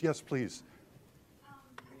questions. Yes, please.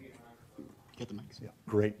 Get the mics. Yeah,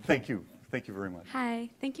 great. Thank you. Thank you very much. Hi,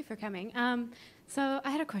 thank you for coming. So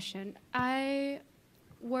I had a question. I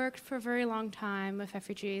worked for a very long time with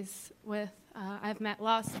refugees. I've met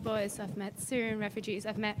Lost Boys, I've met Syrian refugees,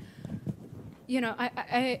 I've met, you know,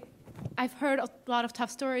 I've heard a lot of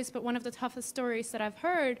tough stories, but one of the toughest stories that I've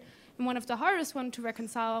heard, and one of the hardest one to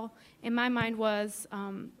reconcile in my mind was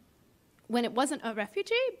when it wasn't a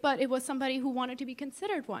refugee, but it was somebody who wanted to be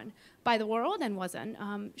considered one by the world and wasn't.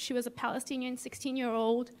 She was a Palestinian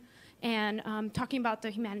 16-year-old, and talking about the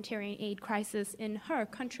humanitarian aid crisis in her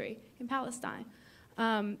country, in Palestine.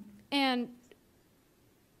 And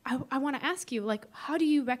I want to ask you, like, how do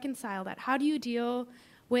you reconcile that? How do you deal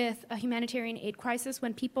with a humanitarian aid crisis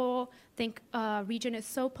when people think a region is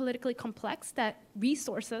so politically complex that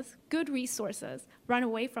resources, good resources, run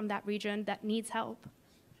away from that region that needs help?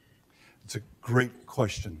 It's a great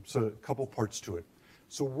question. So a couple parts to it.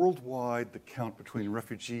 So worldwide, the count between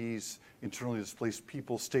refugees, internally displaced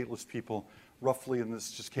people, stateless people, roughly, and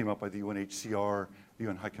this just came up by the UNHCR, the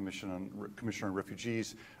UN High Commissioner on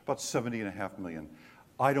Refugees, about 70.5 million.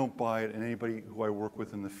 I don't buy it, and anybody who I work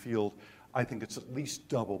with in the field, I think it's at least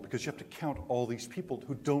double, because you have to count all these people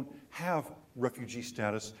who don't have refugee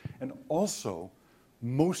status, and also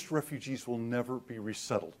most refugees will never be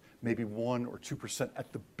resettled. Maybe 1 or 2%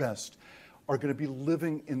 at the best are going to be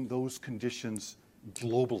living in those conditions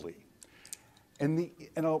globally. And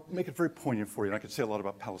I'll make it very poignant for you. And I could say a lot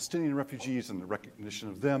about Palestinian refugees and the recognition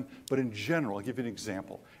of them, but in general, I'll give you an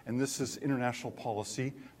example. And this is international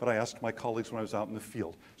policy, but I asked my colleagues when I was out in the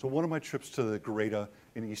field. So one of my trips to the Greta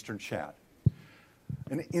in eastern Chad,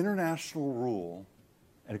 an international rule,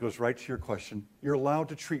 and it goes right to your question, you're allowed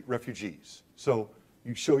to treat refugees. So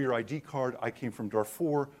you show your ID card, I came from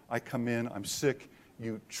Darfur, I come in, I'm sick,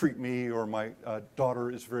 you treat me, or my daughter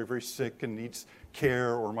is very, very sick and needs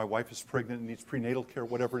care, or my wife is pregnant and needs prenatal care,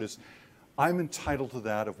 whatever it is. I'm entitled to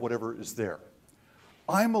that of whatever is there.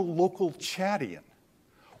 I'm a local Chadian,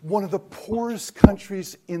 one of the poorest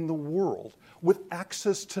countries in the world, with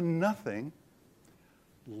access to nothing.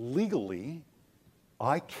 Legally,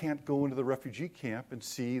 I can't go into the refugee camp and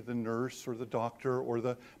see the nurse or the doctor or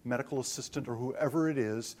the medical assistant or whoever it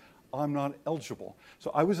is. I'm not eligible.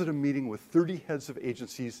 So I was at a meeting with 30 heads of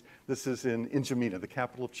agencies. This is in N'Djamena, the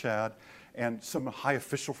capital of Chad, and some high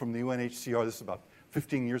official from the UNHCR, this is about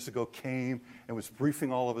 15 years ago, came and was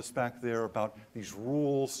briefing all of us back there about these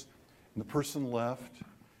rules. And the person left,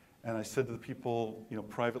 and I said to the people, you know,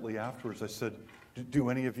 privately afterwards, I said, do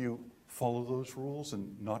any of you follow those rules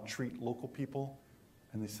and not treat local people?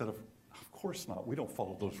 And they said, of course not. We don't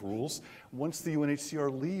follow those rules. Once the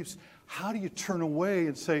UNHCR leaves, how do you turn away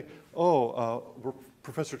and say, oh,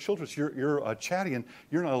 Professor Childress, you're a Chadian,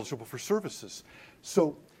 you're not eligible for services?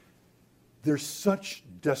 So there's such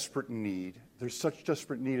desperate need. There's such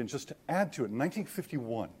desperate need. And just to add to it, in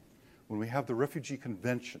 1951, when we have the Refugee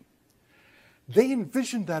Convention, they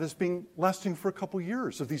envisioned that as being lasting for a couple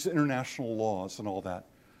years of these international laws and all that.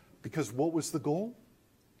 Because what was the goal?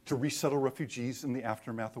 to resettle refugees in the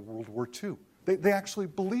aftermath of World War II. They actually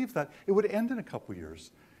believed that it would end in a couple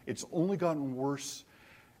years. It's only gotten worse,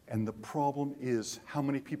 and the problem is how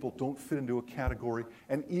many people don't fit into a category,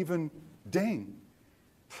 and even Deng,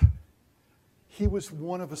 he was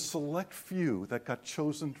one of a select few that got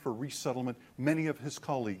chosen for resettlement. Many of his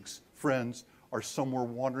colleagues, friends, are somewhere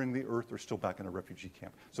wandering the earth or still back in a refugee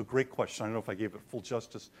camp. So great question. I don't know if I gave it full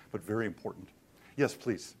justice, but very important. Yes,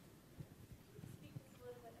 please.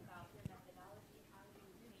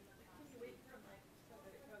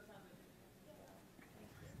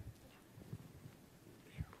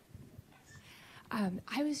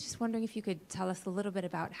 I was just wondering if you could tell us a little bit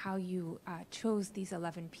about how you chose these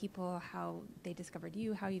 11 people, how they discovered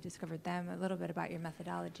you, how you discovered them, a little bit about your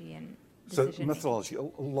methodology and decision. So methodology, a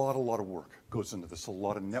lot of work goes into this, a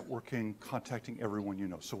lot of networking, contacting everyone you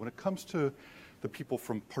know. So when it comes to the people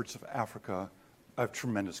from parts of Africa, I have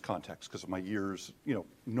tremendous contacts because of my years,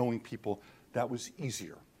 knowing people. That was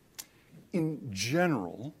easier. In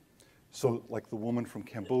general, so like the woman from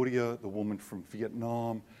Cambodia, the woman from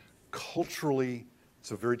Vietnam, culturally,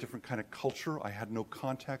 it's a very different kind of culture. I had no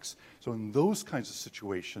contacts. So in those kinds of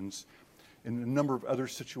situations, in a number of other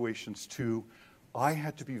situations too, I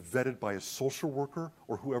had to be vetted by a social worker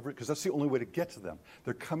or whoever, because that's the only way to get to them.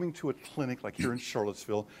 They're coming to a clinic like here in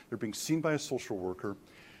Charlottesville. They're being seen by a social worker.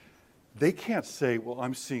 They can't say, well,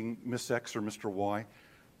 I'm seeing Miss X or Mr. Y.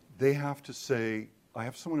 They have to say, I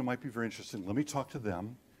have someone who might be very interested. Let me talk to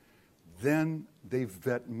them. Then they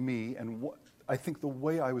vet me. And I think the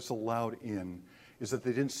way I was allowed in is that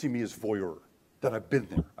they didn't see me as voyeur, that I've been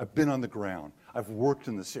there, I've been on the ground, I've worked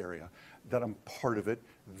in this area, that I'm part of it.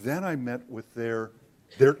 Then I met with their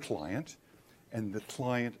client, and the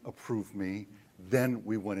client approved me. Then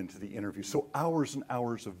we went into the interview. So hours and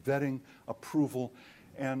hours of vetting, approval.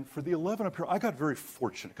 And for the 11 up here, I got very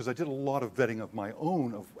fortunate because I did a lot of vetting of my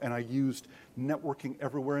own, and I used networking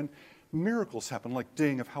everywhere. And miracles happened, like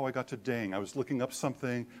Deng, of how I got to Deng. I was looking up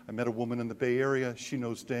something. I met a woman in the Bay Area. She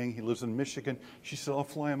knows Deng. He lives in Michigan. She said, I'll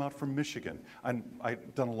fly him out from Michigan. And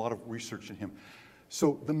I'd done a lot of research in him.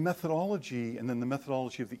 So the methodology, and then the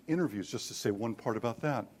methodology of the interviews, just to say one part about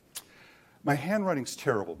that. My handwriting's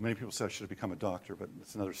terrible. Many people say I should have become a doctor, but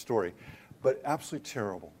it's another story. But absolutely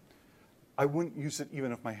terrible. I wouldn't use it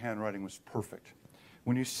even if my handwriting was perfect.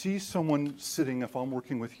 When you see someone sitting, if I'm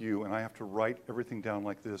working with you and I have to write everything down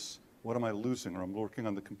like this, what am I losing? Or I'm working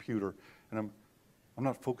on the computer and I'm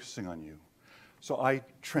not focusing on you. So I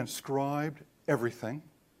transcribed everything,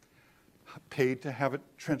 paid to have it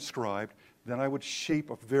transcribed. Then I would shape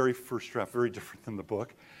a very first draft, very different than the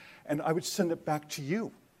book, and I would send it back to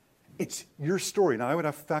you. It's your story. Now I would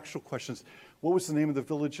have factual questions. What was the name of the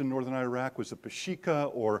village in northern Iraq? Was it Bashika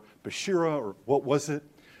or Bashira, or what was it?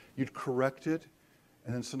 You'd correct it,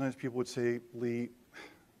 and then sometimes people would say, Lee,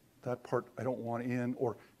 that part I don't want in,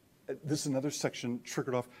 or this is another section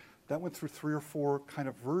triggered off. That went through 3 or 4 kind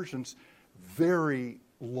of versions, very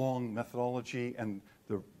long methodology and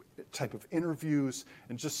the type of interviews.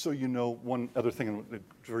 And just so you know, one other thing,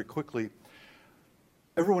 very quickly,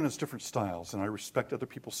 everyone has different styles, and I respect other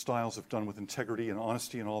people's styles if done with integrity and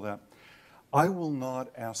honesty and all that. I will not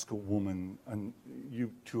ask a woman, and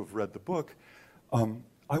you two have read the book,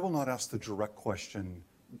 I will not ask the direct question,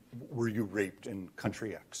 were you raped in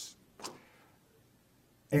country X?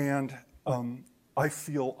 And I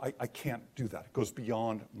feel I can't do that. It goes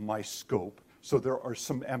beyond my scope. So there are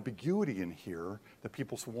some ambiguity in here that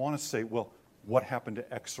people want to say, well, what happened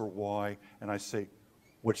to X or Y? And I say,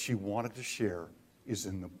 what she wanted to share is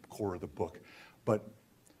in the core of the book. But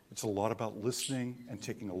it's a lot about listening and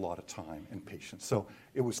taking a lot of time and patience. So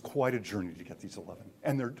it was quite a journey to get these 11.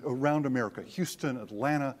 And they're around America, Houston,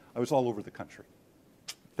 Atlanta. I was all over the country.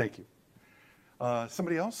 Thank you.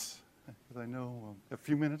 Somebody else? Because I know a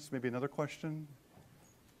few minutes, maybe another question.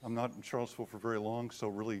 I'm not in Charlottesville for very long, so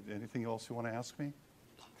really anything else you want to ask me?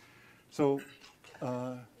 So,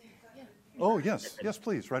 oh, yes,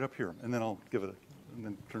 please, right up here. And then I'll give it, and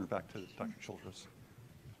then turn it back to Dr. Childress.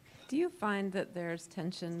 Do you find that there's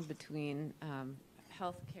tension between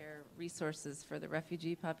healthcare resources for the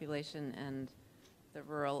refugee population and the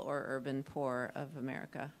rural or urban poor of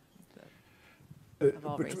America, of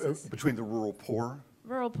all races? Between the rural poor?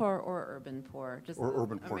 Rural poor or urban poor, just or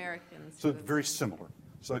urban poor. Americans. So very similar.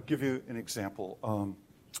 So I'll give you an example.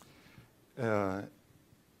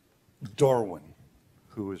 Darwin,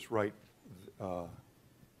 who is right,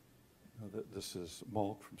 this is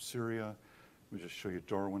Malk from Syria. Let me just show you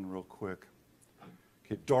Darwin real quick.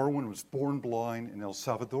 Okay, Darwin was born blind in El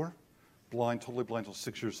Salvador, blind, totally blind until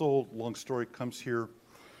 6 years old. Long story, comes here.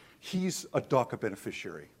 He's a DACA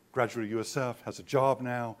beneficiary, graduate of USF, has a job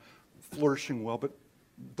now, flourishing well, but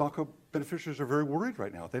DACA beneficiaries are very worried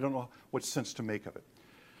right now. They don't know what sense to make of it.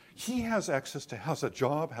 He has access to, has a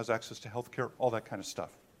job, has access to health care, all that kind of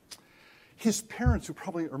stuff. His parents, who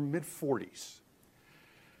probably are mid-40s,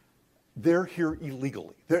 they're here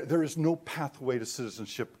illegally. There is no pathway to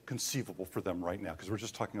citizenship conceivable for them right now, because we're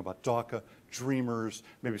just talking about DACA, Dreamers,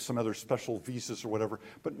 maybe some other special visas or whatever,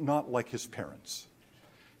 but not like his parents.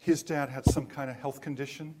 His dad had some kind of health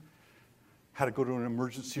condition, had to go to an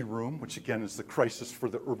emergency room, which again is the crisis for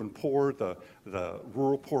the urban poor, the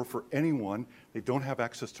rural poor, for anyone. They don't have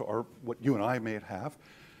access to what you and I may have.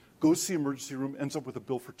 Goes to the emergency room, ends up with a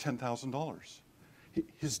bill for $10,000.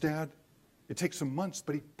 His dad, it takes him months,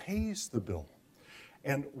 but he pays the bill.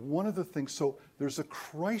 And one of the things, so there's a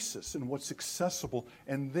crisis in what's accessible,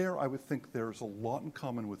 and there I would think there's a lot in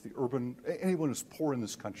common with the urban, anyone who's poor in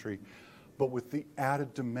this country, but with the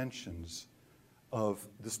added dimensions of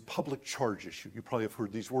this public charge issue. You probably have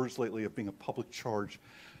heard these words lately of being a public charge.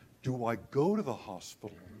 Do I go to the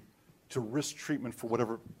hospital to risk treatment for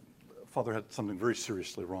whatever, father had something very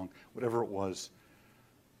seriously wrong, whatever it was,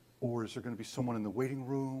 or is there going to be someone in the waiting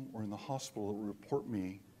room or in the hospital that will report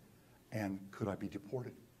me, and could I be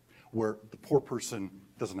deported? Where the poor person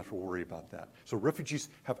doesn't have to worry about that. So refugees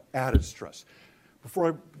have added stress.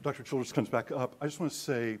 Before Dr. Childress comes back up, I just want to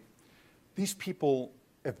say these people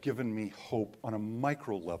have given me hope on a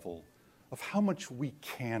micro level of how much we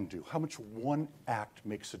can do, how much one act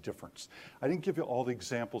makes a difference. I didn't give you all the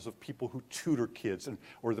examples of people who tutor kids,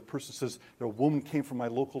 or the person says, a woman came from my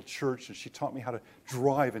local church and she taught me how to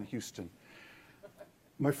drive in Houston.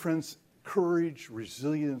 My friends, courage,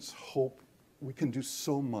 resilience, hope, we can do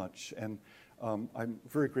so much. And I'm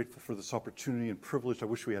very grateful for this opportunity and privilege. I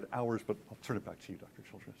wish we had hours, but I'll turn it back to you, Dr.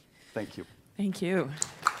 Childress. Thank you. Thank you.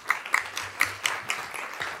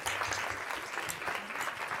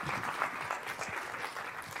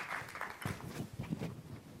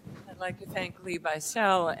 I'd like to thank Lee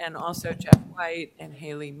Bycel and also Jeff White and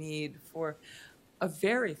Haley Meade for a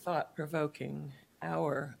very thought-provoking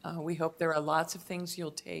hour. We hope there are lots of things you'll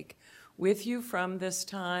take with you from this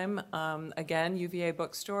time. Again, UVA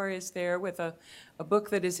Bookstore is there with a book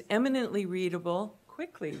that is eminently readable,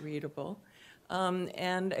 quickly readable,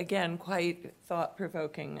 and again, quite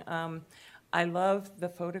thought-provoking. I love the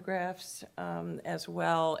photographs as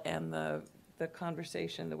well, and the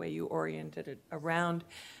conversation, the way you oriented it around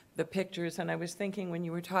the pictures. And I was thinking when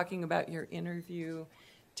you were talking about your interview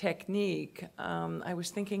technique, I was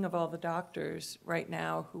thinking of all the doctors right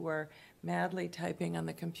now who are madly typing on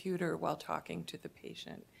the computer while talking to the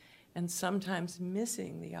patient, and sometimes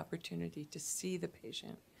missing the opportunity to see the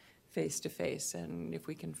patient face to face. And if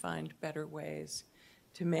we can find better ways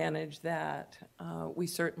to manage that, we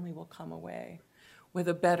certainly will come away with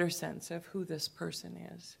a better sense of who this person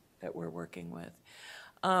is that we're working with.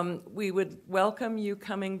 We would welcome you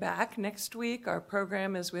coming back next week. Our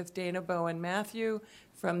program is with Dana Bowen-Matthew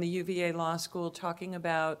from the UVA Law School, talking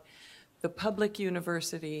about the public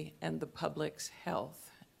university and the public's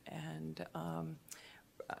health. And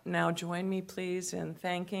now join me, please, in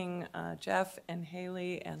thanking Jeff and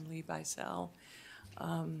Haley and Lee Bycel,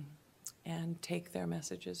 and take their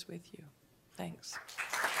messages with you. Thanks.